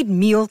you need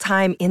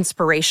mealtime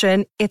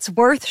inspiration, it's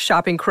worth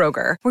shopping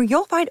Kroger, where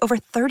you'll find over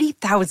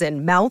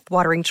 30,000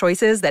 mouth-watering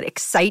choices that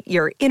excite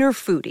your inner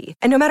foodie.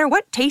 And no matter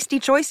what tasty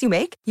choice you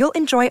make, you'll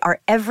enjoy our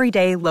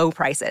everyday low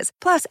prices,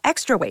 plus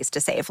extra ways to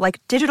save,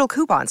 like digital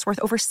coupons worth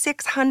over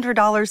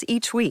 $600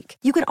 each week.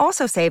 You can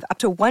also save up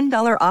to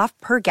 $1 off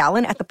per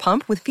gallon at the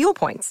pump with fuel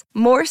points.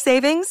 More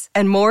savings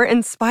and more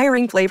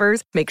inspiring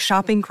flavors make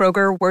shopping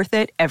Kroger worth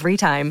it every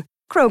time.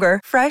 Kroger,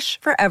 fresh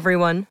for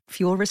everyone.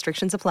 Fuel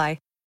restrictions apply.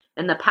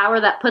 And the power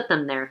that put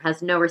them there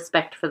has no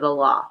respect for the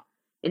law.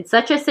 In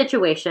such a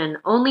situation,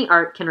 only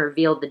art can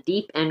reveal the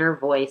deep inner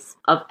voice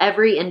of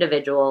every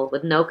individual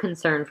with no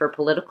concern for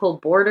political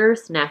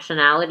borders,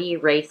 nationality,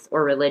 race,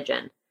 or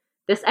religion.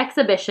 This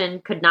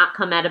exhibition could not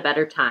come at a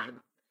better time.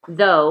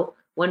 Though,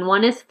 when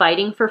one is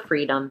fighting for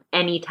freedom,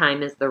 any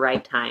time is the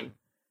right time.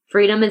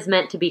 Freedom is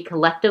meant to be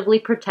collectively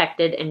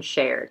protected and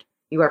shared.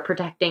 You are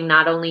protecting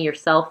not only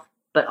yourself,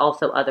 but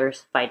also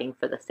others fighting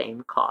for the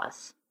same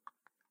cause.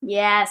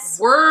 Yes.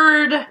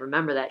 Word.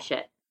 Remember that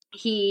shit.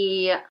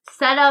 He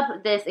set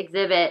up this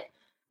exhibit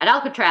at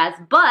Alcatraz,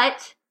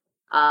 but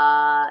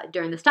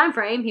during this time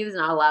frame, he was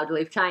not allowed to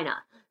leave China.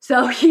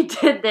 So he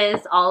did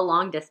this all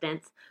long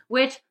distance,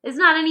 which is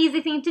not an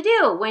easy thing to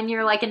do when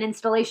you're like an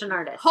installation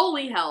artist.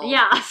 Holy hell.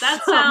 Yeah. That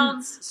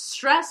sounds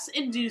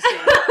stress-inducing.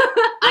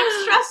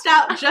 I'm stressed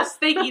out just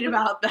thinking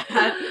about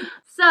that.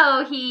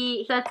 So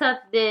he sets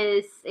up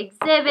this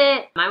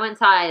exhibit. I went and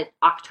saw it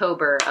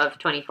October of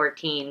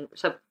 2014,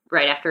 so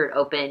right after it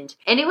opened.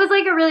 And it was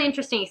like a really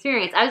interesting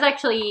experience. I was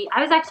actually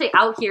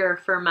out here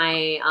for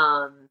my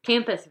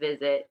campus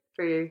visit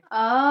for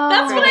Oh.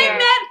 That's when I there.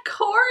 met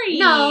Corey.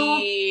 No.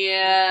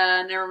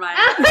 Yeah, never mind.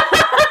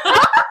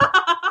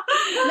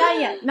 Not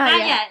yet. Not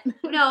yet.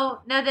 No,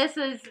 this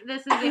is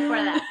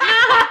before that.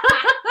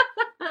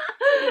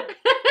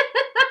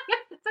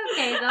 It's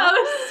okay though. I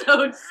was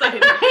so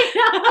excited.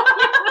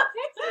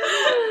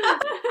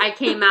 I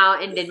came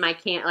out and did my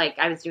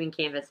I was doing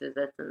canvas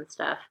visits and and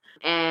stuff.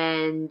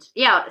 And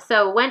yeah,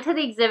 so went to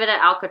the exhibit at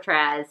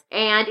Alcatraz,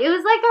 and it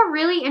was like a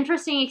really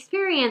interesting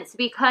experience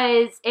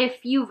because if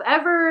you've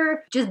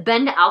ever just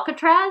been to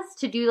Alcatraz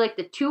to do like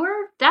the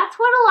tour, that's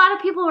what a lot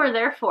of people were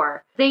there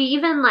for. They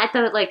even at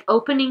the like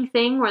opening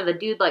thing where the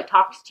dude like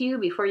talks to you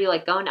before you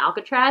like go into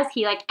Alcatraz,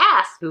 he like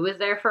asks who was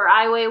there for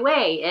Ai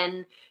Weiwei,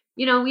 and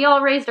you know, we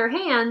all raised our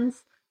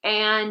hands.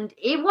 And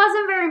it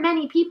wasn't very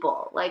many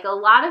people. Like, a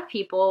lot of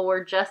people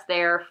were just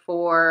there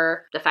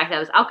for the fact that it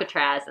was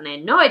Alcatraz, and they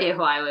had no idea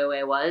who Ai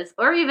Weiwei was,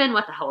 or even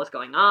what the hell was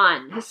going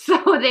on.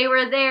 So they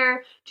were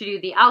there to do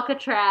the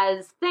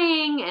Alcatraz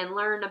thing and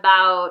learn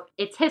about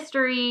its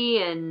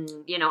history and,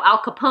 you know, Al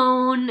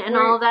Capone and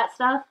all of that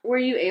stuff. Were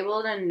you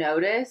able to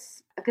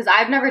notice, because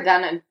I've never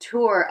done a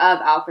tour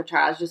of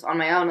Alcatraz just on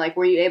my own, like,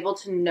 were you able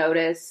to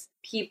notice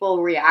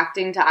people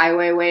reacting to Ai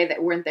Weiwei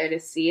that weren't there to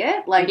see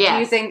it? Like, yes. Do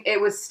you think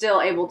it was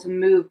still able to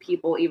move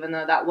people even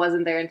though that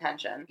wasn't their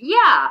intention?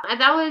 Yeah,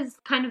 and that was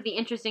kind of the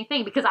interesting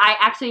thing because I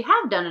actually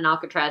have done an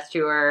Alcatraz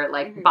tour,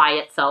 like, by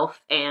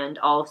itself, and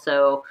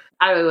also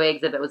Ai Weiwei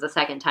exhibit was the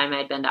second time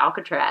I'd been to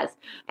Alcatraz.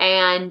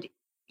 And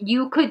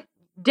you could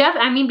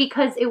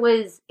because it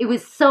was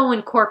so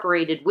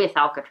incorporated with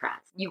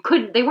Alcatraz.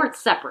 They weren't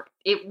separate.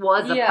 It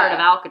was a part of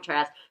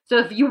Alcatraz. So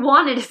if you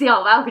wanted to see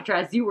all of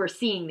Alcatraz, you were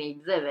seeing the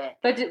exhibit.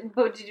 But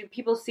did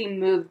people seem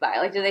moved by it?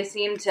 Like, did they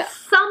seem to...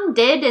 Some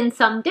did and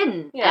some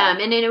didn't. Yeah.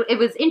 And it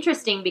was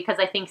interesting because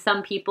I think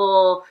some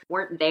people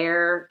weren't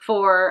there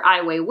for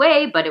Ai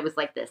Weiwei, but it was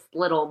like this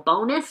little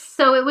bonus.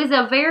 So it was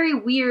a very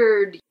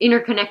weird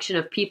interconnection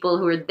of people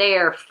who were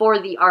there for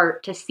the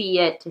art, to see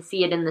it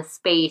in the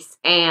space,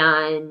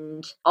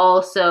 and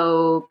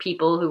also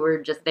people who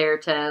were just there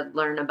to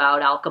learn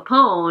about Al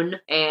Capone,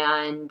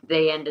 and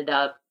they ended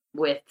up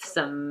with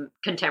some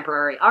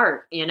contemporary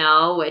art, you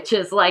know, which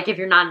is like, if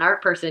you're not an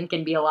art person,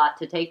 can be a lot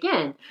to take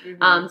in.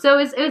 So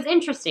it was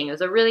interesting. It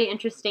was a really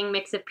interesting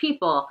mix of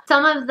people.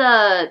 Some of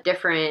the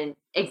different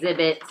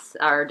exhibits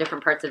are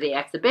different parts of the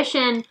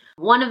exhibition.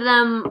 One of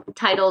them,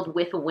 titled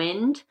With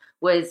Wind,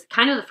 was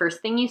kind of the first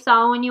thing you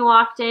saw when you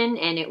walked in,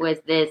 and it was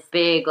this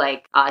big,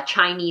 like,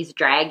 Chinese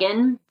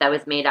dragon that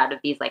was made out of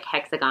these, like,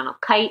 hexagonal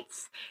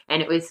kites,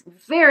 and it was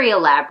very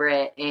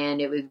elaborate, and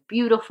it was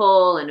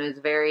beautiful, and it was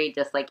very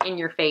just, like, in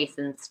your face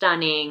and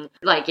stunning.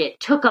 Like, it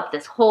took up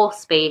this whole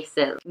space.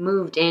 It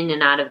moved in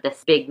and out of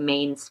this big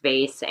main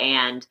space,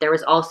 and there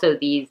was also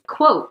these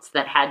quotes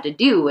that had to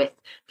do with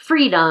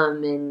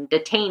freedom and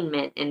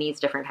detainment and these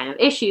different kind of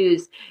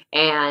issues.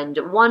 And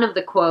one of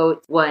the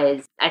quotes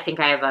was, I think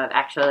I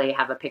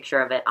have a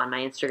picture of it on my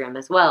Instagram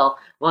as well.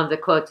 One of the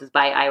quotes was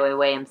by Ai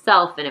Weiwei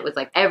himself, and it was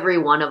like, every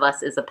one of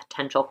us is a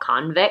potential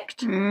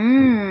convict.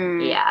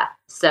 Yeah.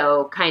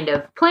 So kind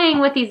of playing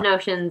with these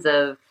notions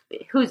of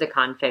who's a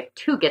convict,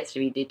 who gets to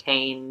be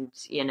detained,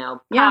 you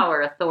know,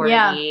 power,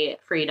 authority,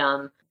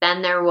 freedom.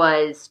 Then there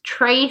was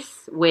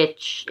Trace,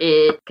 which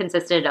it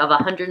consisted of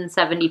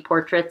 170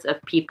 portraits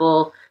of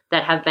people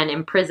that have been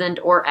imprisoned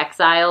or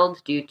exiled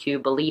due to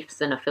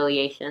beliefs and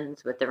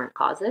affiliations with different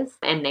causes.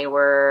 And they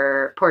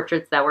were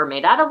portraits that were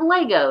made out of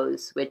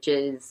Legos, which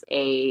is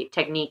a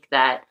technique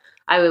that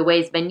Ai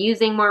Weiwei's been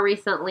using more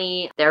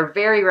recently. They're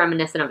very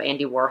reminiscent of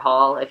Andy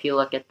Warhol, if you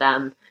look at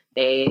them.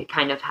 They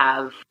kind of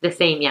have the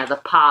same, the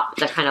pop,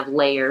 the kind of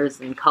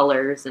layers and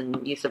colors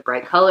and use of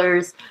bright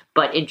colors.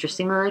 But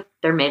interestingly,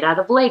 they're made out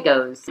of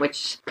Legos,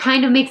 which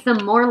kind of makes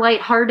them more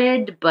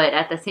lighthearted, but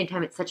at the same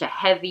time, it's such a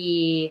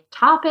heavy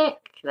topic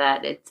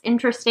that it's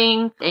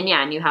interesting. And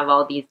and you have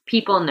all these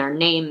people and their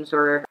names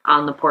were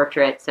on the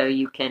portrait, so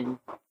you can,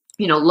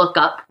 look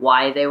up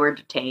why they were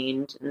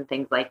detained and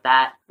things like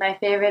that. My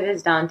favorite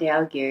is Dante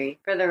Alighieri,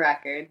 for the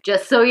record.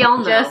 Just so y'all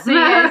know. Just so you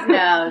guys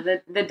know,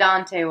 the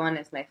Dante one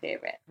is my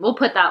favorite. We'll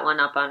put that one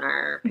up on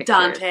our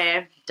pictures.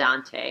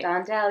 Dante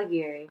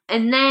Alighieri.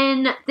 And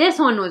then this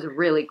one was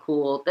really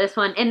cool. This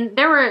one, and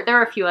there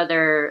were a few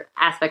other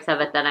aspects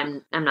of it that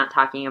I'm not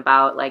talking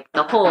about. Like,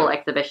 the whole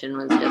exhibition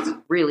was just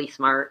really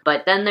smart.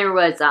 But then there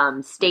was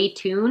Stay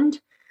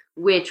Tuned,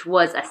 which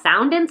was a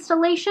sound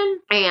installation,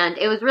 and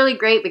it was really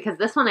great because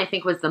this one I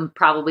think was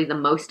probably the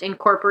most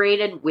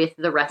incorporated with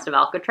the rest of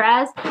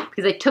Alcatraz,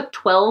 because they took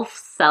 12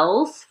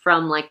 cells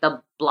from like the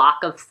block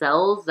of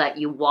cells that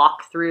you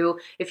walk through.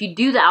 If you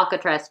do the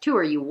Alcatraz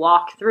tour, you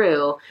walk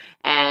through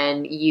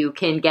and you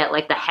can get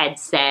like the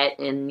headset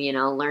and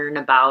learn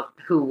about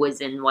who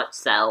was in what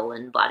cell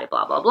and blah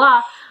blah blah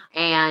blah.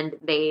 And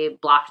they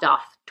blocked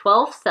off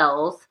 12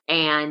 cells,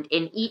 and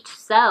in each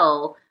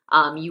cell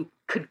you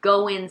could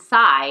go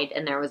inside,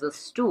 and there was a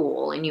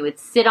stool, and you would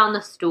sit on the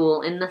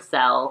stool in the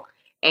cell,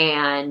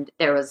 and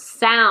there was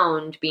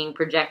sound being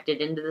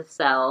projected into the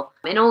cell,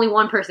 and only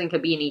one person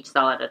could be in each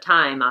cell at a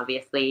time,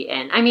 obviously,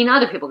 and I mean,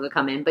 other people could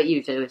come in, but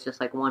usually it was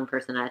just like one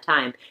person at a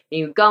time. And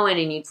you'd go in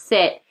and you'd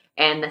sit,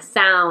 and the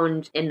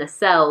sound in the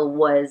cell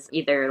was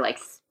either like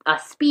a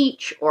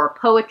speech or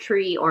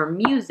poetry or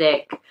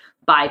music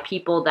by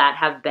people that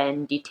have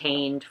been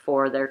detained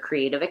for their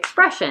creative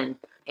expression.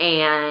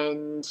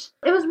 And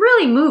it was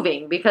really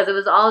moving because it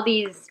was all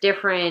these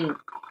different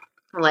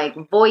like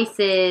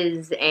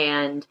voices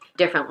and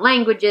different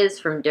languages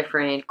from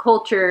different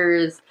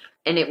cultures.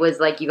 And it was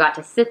like you got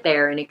to sit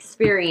there and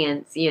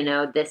experience, you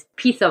know, this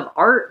piece of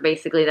art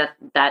basically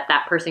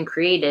that person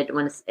created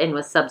and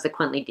was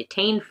subsequently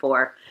detained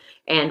for.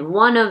 And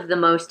one of the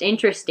most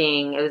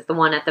interesting, it was the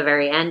one at the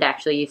very end,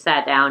 actually, you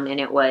sat down and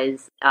it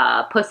was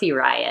Pussy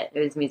Riot. It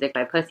was music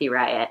by Pussy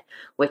Riot,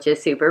 which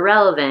is super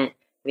relevant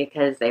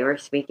because they were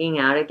speaking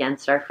out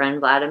against our friend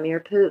Vladimir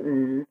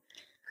Putin.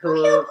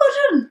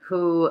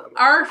 Who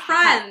our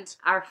friend,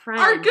 our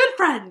good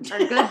friend, our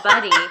good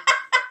buddy,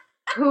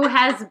 who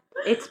has,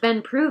 it's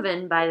been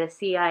proven by the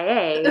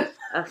CIA,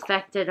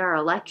 affected our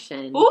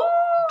election. Ooh!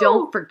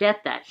 Don't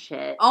forget that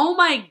shit. Oh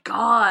my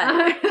god.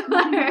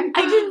 I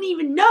didn't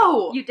even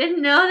know. You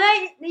didn't know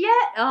that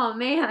yet? Oh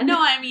man. No,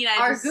 I mean,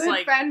 Our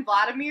good friend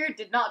Vladimir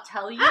did not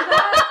tell you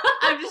that.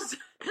 I'm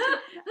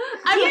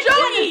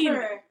joking.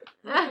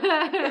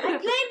 I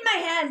played my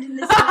hand in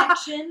this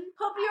election.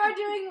 Hope you are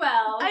doing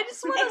well. I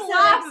just want to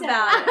laugh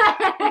about it.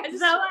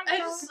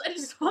 I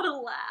just want to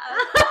laugh.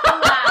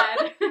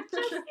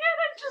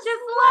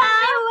 Just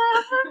laugh.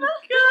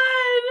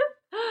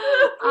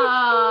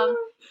 Good.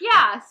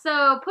 Yeah,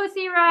 so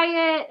Pussy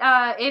Riot,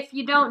 if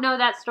you don't know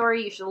that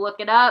story, you should look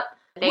it up.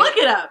 Look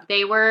it up.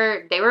 They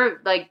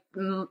were like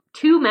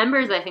two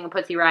members, I think, of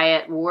Pussy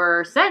Riot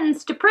were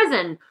sentenced to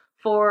prison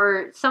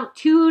for some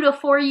 2 to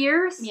 4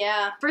 years.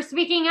 Yeah. For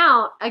speaking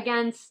out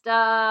against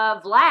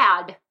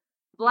Vlad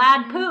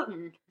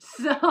Putin.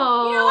 So you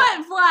know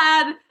what,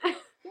 Vlad?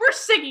 We're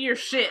sick of your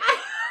shit.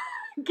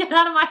 Get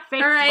out of my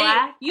face, all right?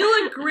 Vlad.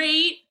 You look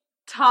great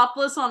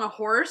topless on a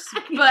horse,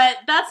 but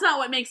that's not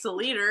what makes a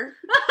leader.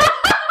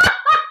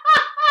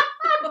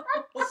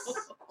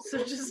 So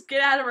just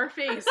get out of our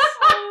face.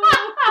 God,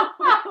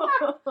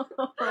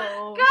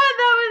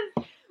 that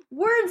was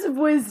words of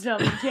wisdom,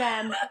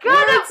 Jen.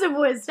 God, words of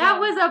wisdom. That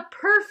was a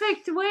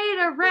perfect way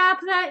to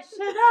wrap that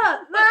shit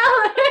up.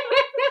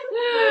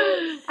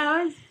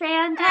 That was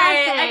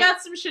fantastic. All right, I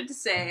got some shit to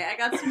say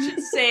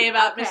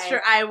about Okay. Mr.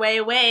 Ai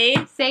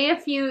Weiwei. Say a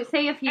few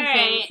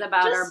things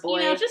about our boy.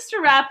 You know, just to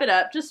wrap it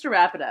up.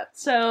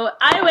 So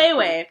Ai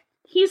Weiwei,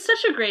 he's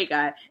such a great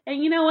guy,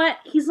 and you know what?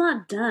 He's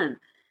not done.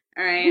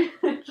 All right,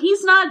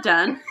 he's not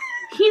done.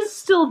 He's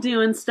still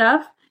doing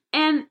stuff,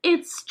 and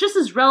it's just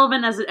as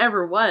relevant as it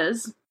ever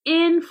was.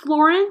 In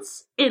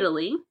Florence,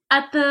 Italy,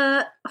 at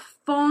the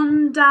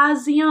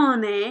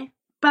Fondazione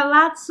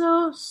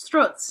Palazzo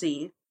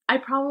Strozzi. I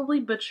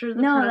probably butchered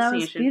the pronunciation. No, that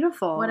was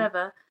beautiful.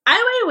 Whatever.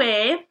 Ai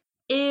Weiwei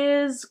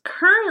is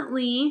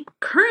currently,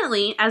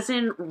 as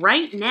in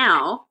right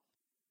now,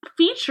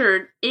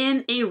 featured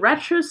in a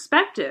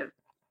retrospective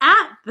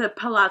at the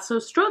Palazzo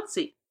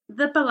Strozzi.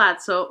 The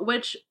Palazzo,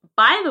 which,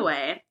 by the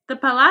way, the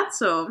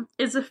Palazzo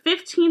is a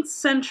 15th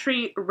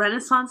century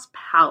Renaissance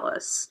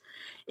palace.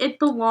 It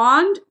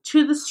belonged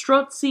to the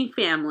Strozzi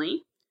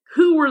family,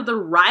 who were the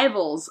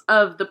rivals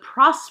of the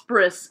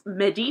prosperous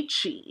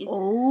Medici.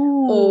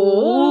 Oh,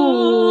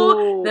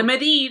 the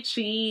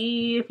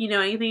Medici. If you know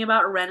anything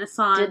about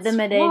Renaissance, did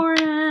they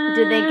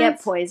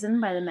get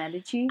poisoned by the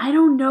Medici? I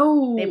don't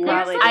know. They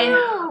probably did.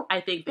 I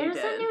think they did.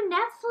 There's a new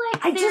Netflix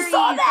I just series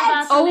saw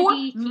that! about the Oh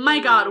Medici. my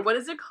god, what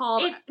is it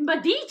called?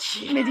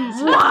 Medici. What?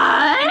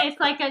 And it's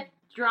like a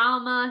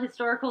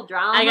historical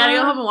drama. I gotta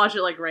go home and watch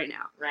it like right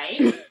now.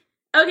 Right?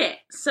 Okay,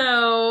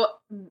 so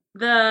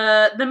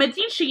the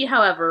Medici,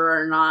 however,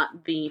 are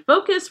not the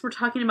focus. We're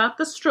talking about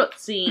the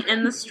Strozzi,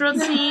 and the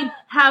Strozzi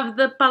have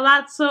the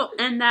Palazzo,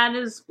 and that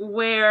is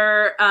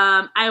where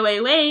Ai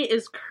Weiwei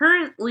is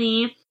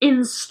currently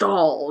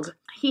installed.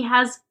 He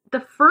has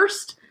the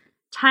first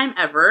time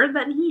ever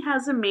that he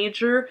has a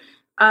major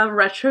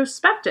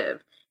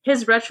retrospective.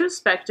 His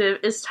retrospective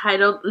is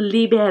titled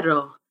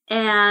Libero,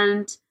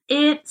 and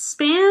it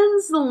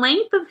spans the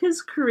length of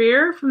his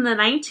career from the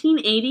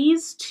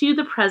 1980s to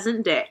the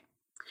present day.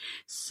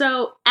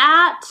 So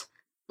at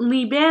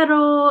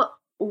Libero,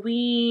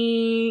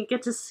 we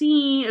get to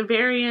see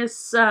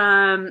various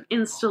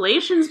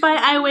installations by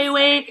Ai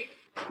Weiwei,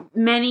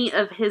 many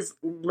of his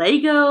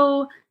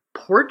Lego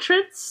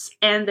portraits,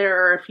 and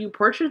there are a few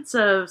portraits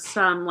of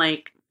some,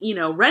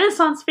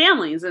 Renaissance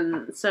families.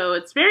 And so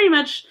it's very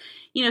much,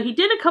 he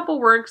did a couple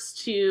works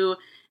to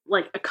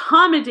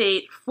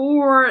accommodate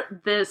for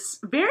this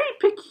very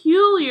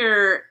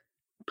peculiar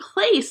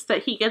place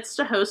that he gets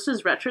to host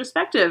his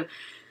retrospective.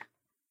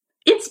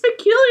 It's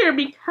peculiar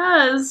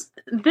because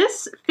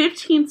this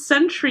 15th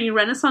century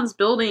Renaissance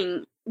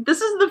building, this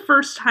is the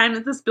first time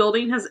that this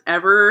building has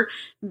ever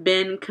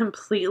been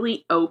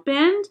completely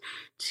opened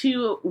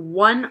to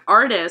one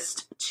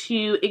artist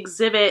to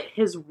exhibit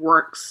his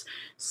works.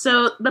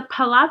 So the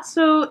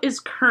Palazzo is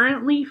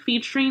currently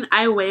featuring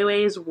Ai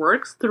Weiwei's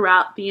works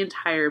throughout the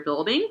entire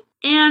building.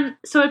 And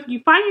so if you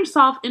find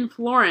yourself in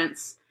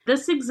Florence,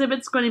 this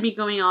exhibit's going to be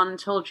going on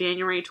until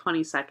January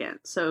 22nd.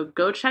 So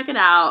go check it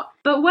out.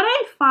 But what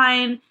I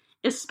find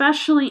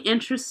especially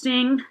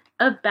interesting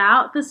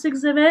about this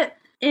exhibit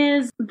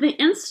is the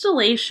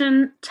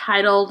installation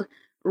titled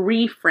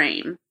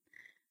Reframe.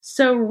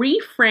 So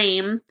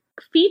Reframe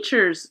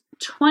features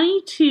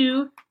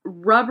 22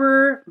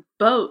 rubber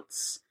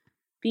boats.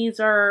 These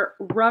are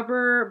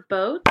rubber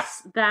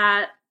boats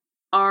that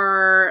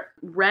are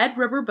red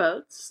rubber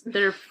boats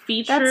that are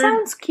featured That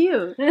sounds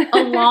cute.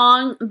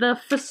 along the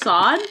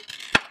facade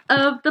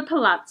of the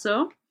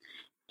palazzo.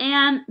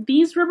 And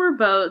these rubber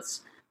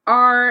boats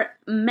are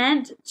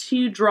meant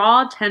to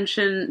draw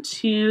attention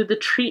to the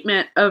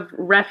treatment of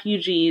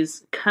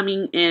refugees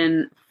coming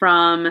in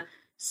from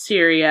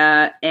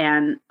Syria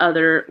and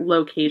other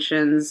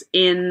locations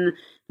in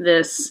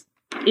this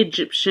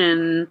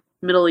Egyptian,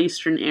 Middle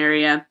Eastern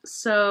area.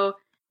 So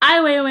Ai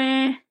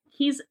Weiwei,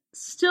 he's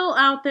still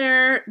out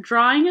there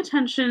drawing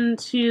attention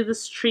to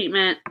this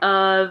treatment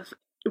of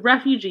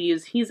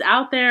refugees. He's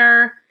out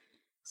there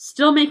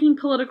still making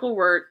political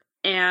work,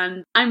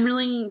 and I'm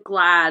really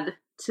glad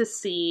to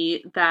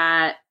see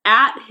that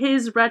at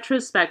his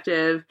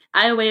retrospective,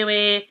 Ai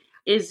Weiwei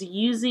is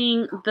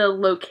using the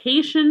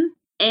location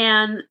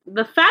and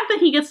the fact that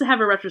he gets to have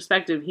a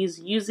retrospective. He's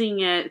using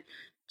it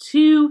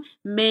to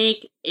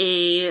make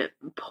a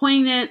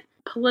poignant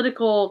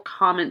political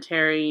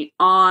commentary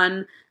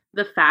on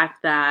the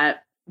fact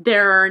that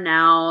there are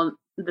now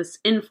this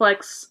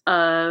influx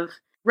of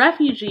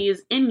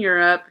refugees in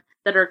Europe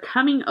that are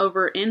coming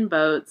over in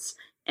boats,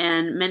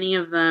 and many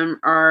of them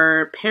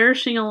are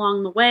perishing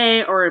along the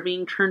way or are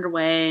being turned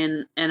away,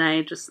 and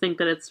I just think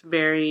that it's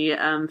very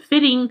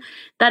fitting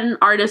that an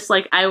artist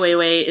like Ai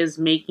Weiwei is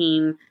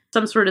making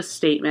some sort of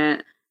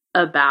statement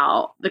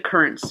about the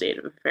current state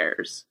of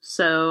affairs.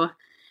 So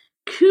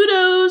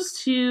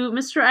kudos to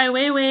Mr. Ai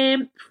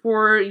Weiwei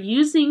for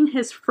using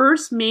his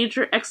first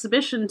major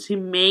exhibition to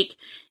make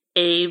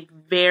a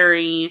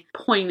very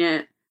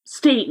poignant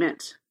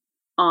statement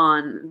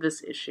on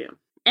this issue.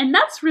 And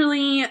that's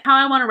really how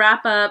I want to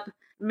wrap up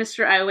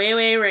Mr. Ai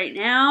Weiwei right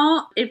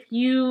now. If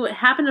you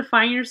happen to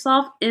find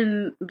yourself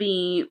in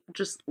the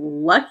just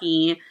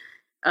lucky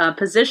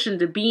position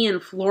to be in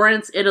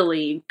Florence,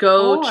 Italy,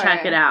 go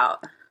check it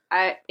out.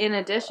 In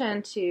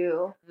addition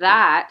to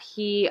that,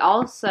 he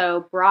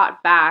also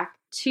brought back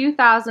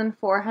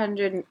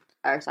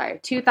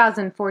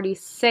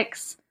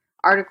 2,046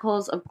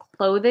 articles of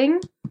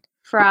clothing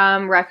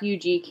from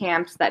refugee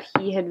camps that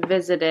he had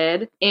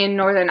visited in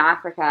Northern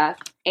Africa.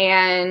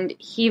 And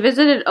he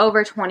visited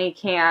over 20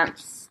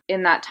 camps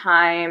in that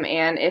time.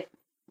 And if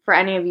for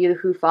any of you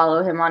who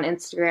follow him on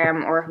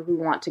Instagram or who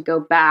want to go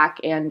back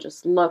and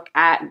just look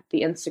at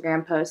the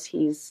Instagram posts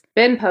he's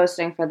been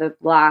posting for the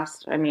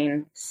last,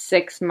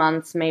 6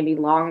 months, maybe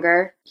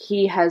longer,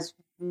 he has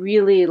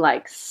really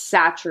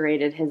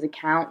saturated his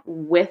account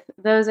with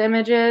those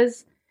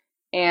images.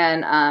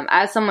 And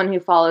as someone who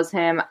follows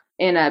him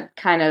in a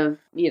kind of,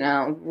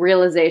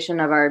 realization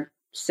of our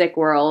sick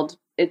world,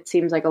 it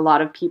seems like a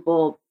lot of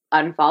people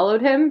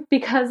unfollowed him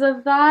because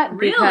of that.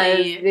 Really?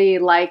 Because the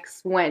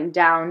likes went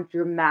down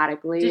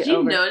dramatically. Did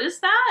you notice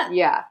that?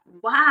 Yeah.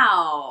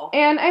 Wow.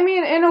 And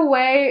in a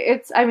way,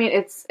 it's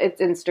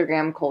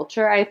Instagram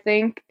culture, I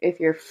think. If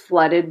you're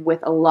flooded with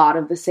a lot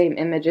of the same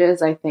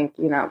images, I think,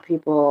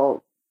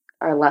 people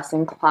are less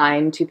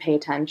inclined to pay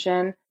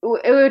attention,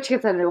 which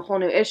gets into a whole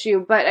new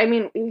issue. But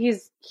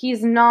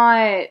he's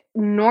not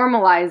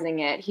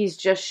normalizing it. He's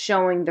just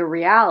showing the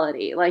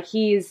reality.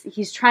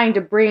 He's trying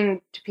to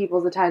bring to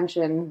people's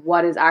attention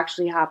what is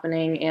actually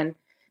happening, and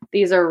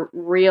these are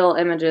real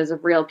images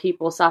of real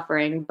people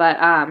suffering. But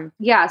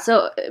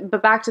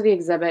but back to the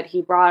exhibit,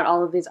 he brought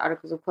all of these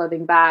articles of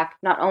clothing back.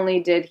 Not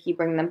only did he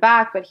bring them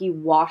back, but he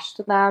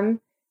washed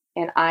them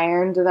and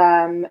ironed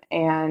them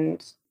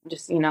and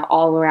just,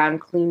 all around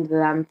cleaned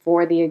them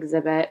for the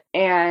exhibit.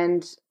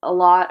 And a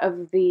lot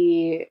of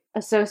the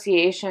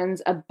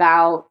associations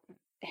about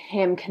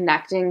him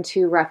connecting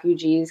to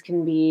refugees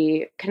can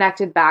be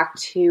connected back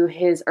to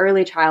his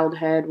early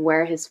childhood,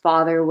 where his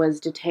father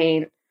was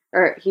detained,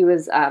 or he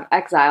was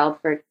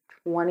exiled for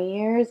 20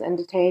 years and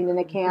detained in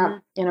a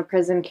camp, in a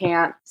prison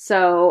camp.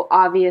 So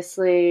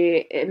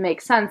obviously it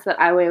makes sense that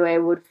Ai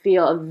Weiwei would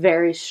feel a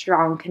very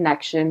strong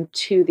connection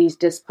to these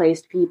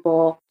displaced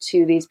people,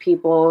 to these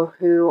people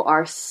who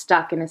are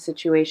stuck in a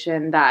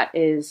situation that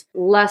is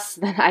less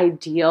than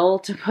ideal,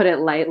 to put it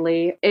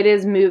lightly. It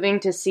is moving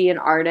to see an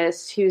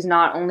artist who's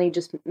not only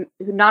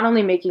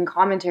making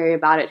commentary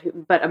about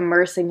it, but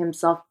immersing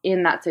himself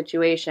in that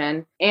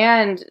situation.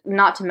 And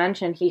not to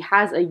mention, he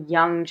has a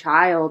young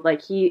child.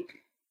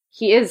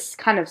 He is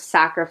kind of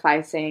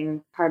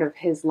sacrificing part of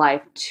his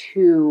life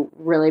to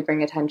really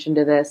bring attention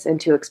to this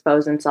and to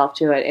expose himself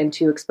to it and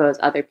to expose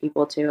other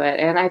people to it.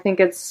 And I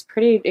think it's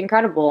pretty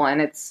incredible.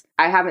 And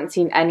I haven't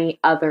seen any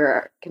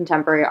other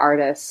contemporary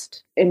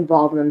artist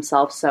involve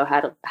themselves so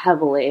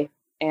heavily.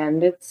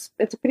 And it's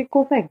a pretty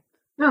cool thing.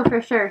 No,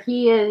 for sure.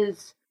 He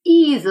is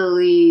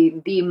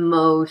easily the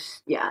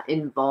most,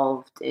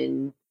 involved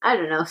in,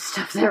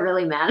 stuff that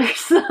really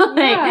matters. He's a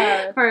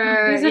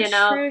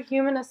true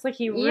humanist.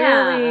 He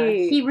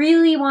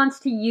really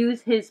wants to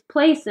use his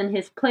place and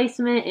his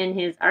placement in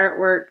his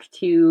artwork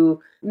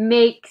to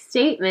make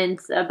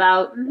statements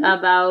about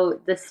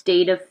the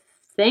state of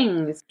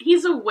things.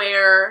 He's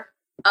aware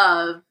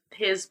of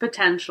his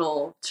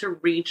potential to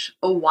reach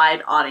a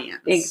wide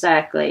audience.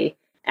 Exactly.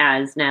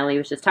 As Natalie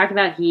was just talking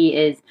about, he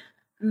is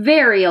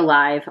very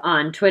alive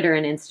on Twitter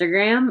and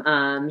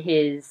Instagram.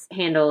 His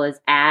handle is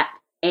at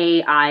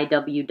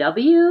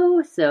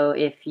AIWW, so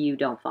if you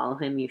don't follow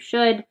him, you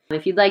should.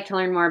 If you'd like to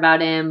learn more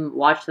about him,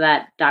 watch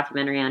that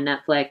documentary on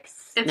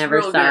Netflix. It's Never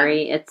real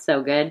Sorry. good. It's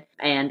so good.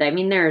 And I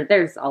mean,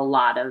 there's a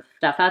lot of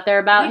stuff out there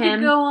about We him.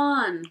 could go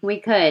on. We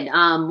could.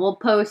 We'll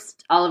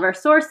post all of our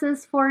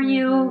sources for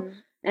you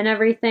and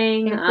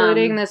everything.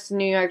 Including this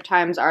New York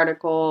Times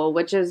article,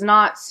 which is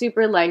not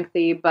super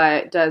lengthy,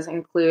 but does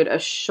include a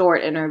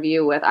short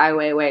interview with Ai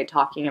Weiwei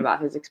talking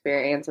about his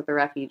experience at the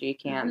refugee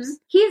camps.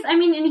 He's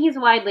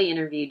widely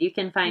interviewed. You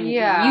can find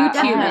Yeah.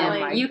 YouTube Oh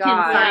him. my You God.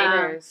 can find.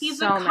 There's He's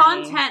so a many.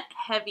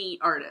 content-heavy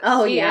artist.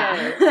 Oh He yeah,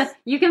 is.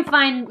 you can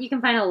find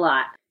a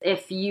lot.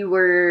 If you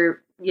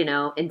were,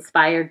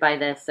 inspired by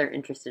this or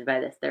interested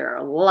by this, there are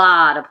a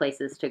lot of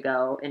places to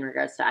go in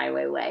regards to Ai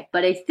Weiwei.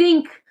 But I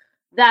think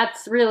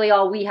that's really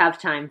all we have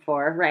time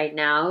for right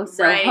now.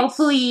 So Right.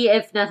 hopefully,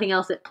 if nothing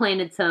else, it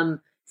planted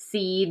some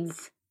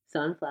seeds,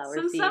 sunflower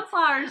seeds.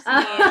 Sunflower seeds.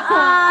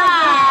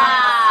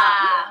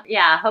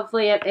 Yeah,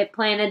 hopefully it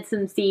planted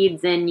some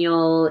seeds, and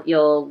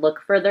you'll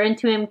look further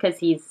into him because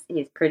he's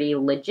pretty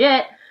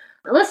legit.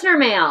 Listener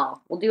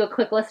mail. We'll do a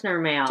quick listener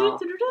mail. Do.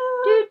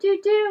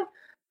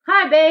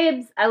 Hi,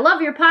 babes. I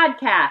love your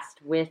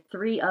podcast with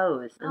 3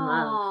 O's in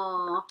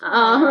love.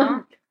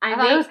 I I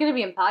thought it was going to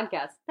be in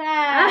podcast.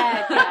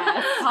 I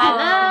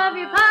love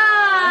your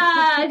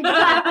podcast.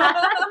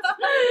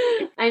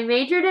 I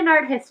majored in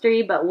art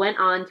history, but went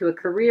on to a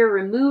career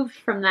removed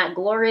from that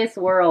glorious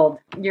world.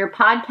 Your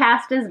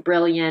podcast is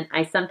brilliant.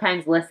 I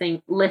sometimes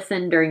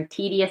listen during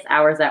tedious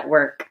hours at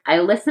work. I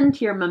listened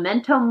to your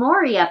Memento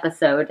Mori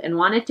episode and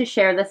wanted to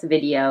share this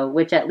video,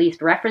 which at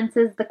least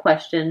references the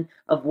question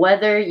of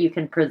whether you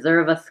can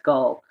preserve a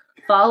skull.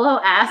 Follow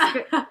Ask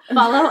a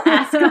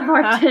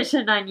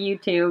Mortician on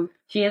YouTube.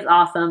 She is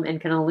awesome and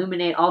can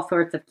illuminate all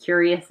sorts of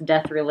curious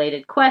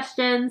death-related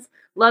questions.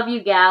 Love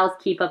you gals.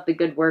 Keep up the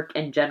good work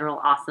and general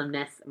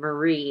awesomeness,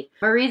 Marie.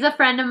 Marie's a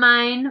friend of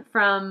mine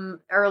from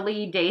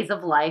early days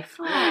of life.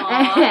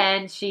 Aww.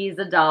 And she's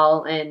a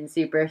doll and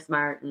super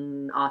smart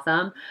and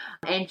awesome.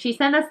 And she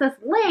sent us this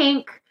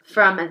link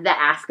from the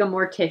Ask a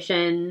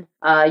Mortician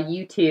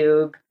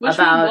YouTube. Which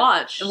we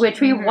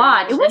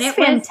watched. It was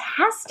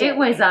fantastic. It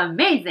was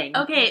amazing.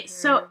 Okay,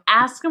 so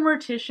Ask a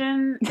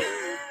Mortician,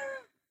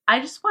 I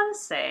just want to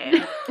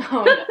say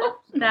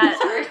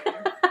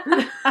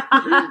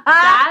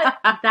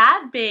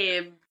that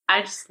babe,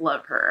 I just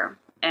love her.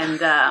 And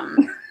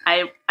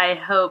I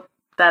hope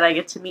that I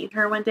get to meet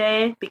her one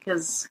day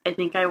because I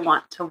think I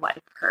want to wife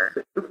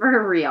her.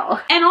 For real.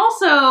 And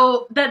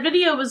also, that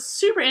video was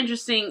super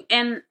interesting,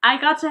 and I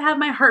got to have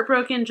my heart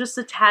broken just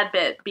a tad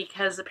bit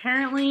because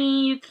apparently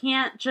you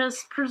can't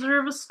just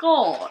preserve a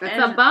skull. It's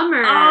a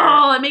bummer.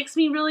 Oh, it makes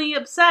me really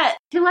upset.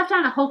 She left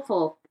on a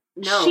hopeful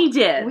note. She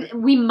did.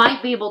 We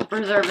might be able to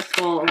preserve a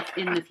skull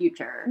in the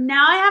future.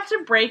 Now I have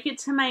to break it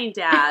to my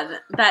dad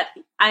that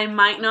I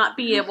might not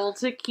be able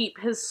to keep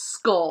his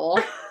skull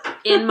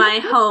in my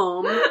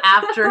home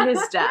after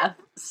his death.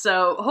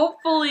 So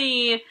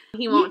hopefully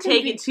he won't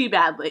take it too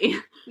badly.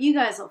 You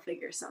guys will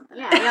figure something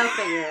out. Yeah, you'll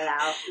figure it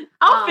out.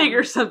 I'll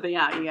figure something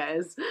out, you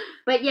guys.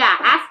 But yeah,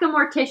 Ask a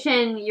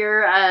Mortician.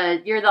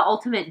 You're the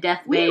ultimate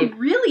death babe. We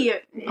really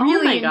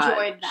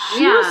enjoyed that.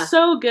 She was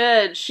so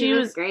good. She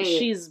was great.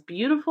 She's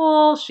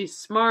beautiful. She's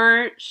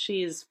smart.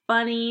 She's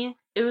funny.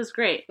 It was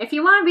great. If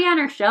you want to be on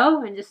her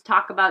show and just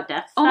talk about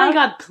death stuff, Oh my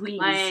God,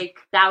 please.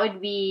 That would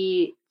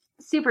be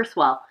super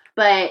swell.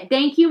 But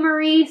thank you,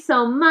 Marie,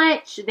 so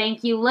much.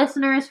 Thank you,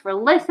 listeners, for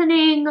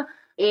listening.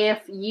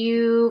 If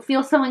you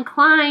feel so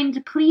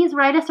inclined, please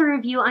write us a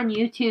review on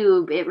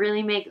YouTube. It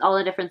really makes all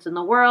the difference in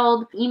the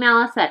world. Email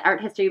us at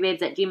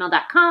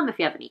arthistorybabes@gmail.com if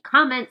you have any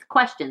comments,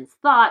 questions,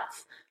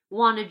 thoughts,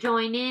 want to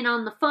join in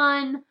on the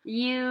fun.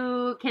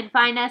 You can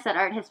find us at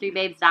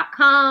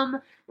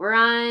arthistorybabes.com. We're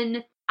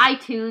on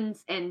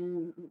iTunes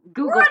and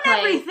Google We're on Play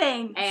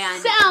everything.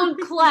 and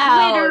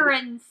SoundCloud. Twitter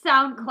and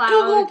SoundCloud.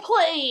 Google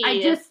Play.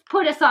 I just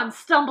put us on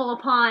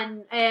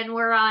StumbleUpon, and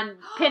we're on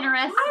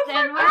Pinterest.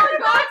 and we're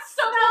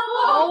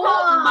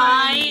Oh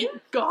my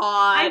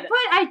God.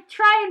 I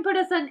try and put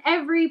us on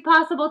every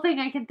possible thing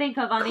I can think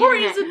of on the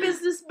Corey's internet. a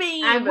business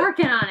babe. I'm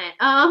working on it.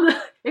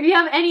 If you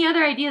have any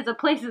other ideas of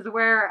places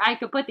where I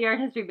could put the Art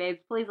History Babes,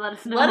 please let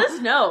us know. Let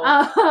us know.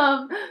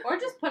 Or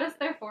just put us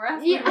there for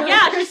us.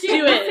 Yeah, just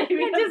do it.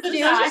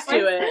 Just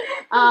do it.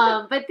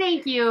 But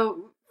thank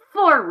you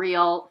for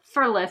real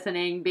for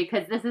listening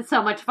because this is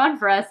so much fun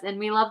for us and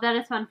we love that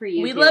it's fun for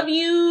you. We too. love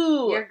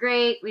you. You're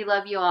great. We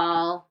love you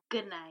all.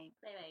 Good night.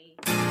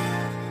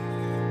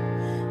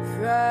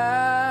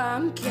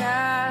 From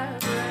Cabernet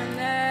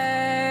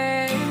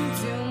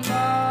to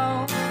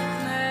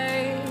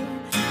Monet,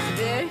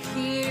 they're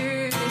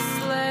here to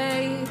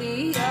slay the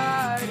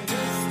art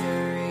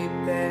history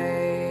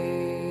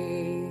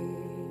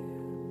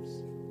babes.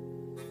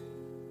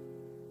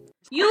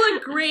 You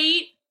look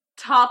great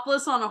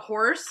topless on a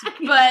horse,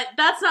 but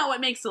that's not what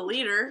makes a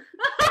leader.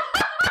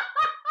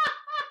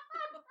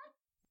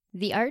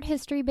 The Art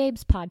History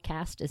Babes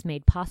podcast is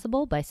made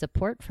possible by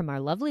support from our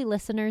lovely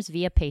listeners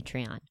via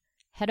Patreon.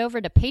 Head over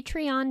to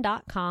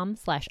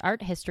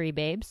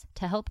patreon.com/arthistorybabes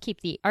to help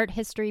keep the Art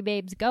History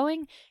Babes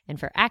going and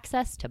for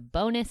access to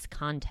bonus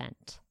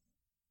content.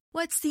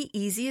 What's the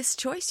easiest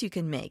choice you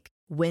can make?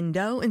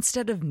 Window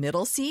instead of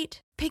middle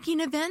seat?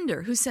 Picking a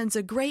vendor who sends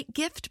a great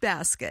gift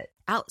basket?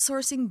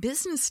 Outsourcing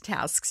business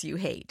tasks you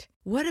hate?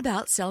 What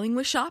about selling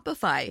with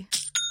Shopify?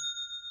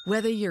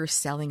 Whether you're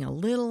selling a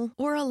little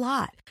or a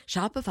lot,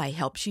 Shopify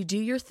helps you do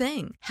your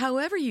thing,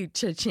 however you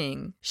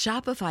cha-ching.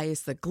 Shopify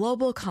is the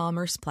global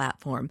commerce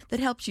platform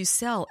that helps you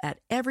sell at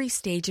every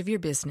stage of your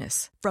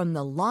business. From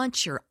the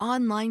launch your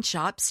online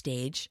shop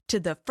stage to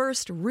the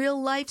first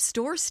real-life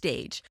store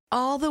stage,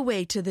 all the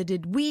way to the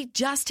did we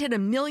just hit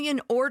 1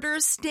 million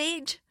orders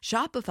stage.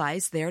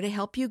 Shopify's there to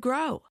help you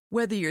grow.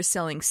 Whether you're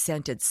selling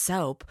scented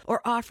soap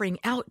or offering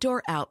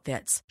outdoor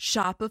outfits,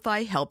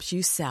 Shopify helps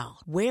you sell.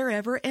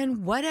 Wherever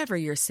and whatever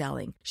you're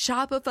selling,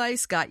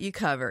 Shopify's got you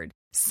covered.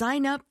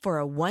 Sign up for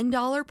a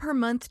 $1 per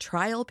month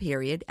trial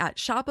period at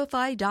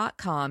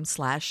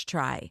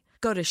shopify.com/try.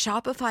 Go to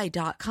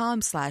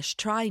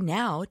shopify.com/try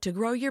now to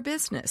grow your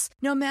business,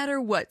 no matter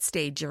what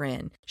stage you're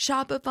in.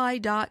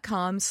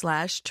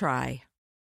 Shopify.com/try.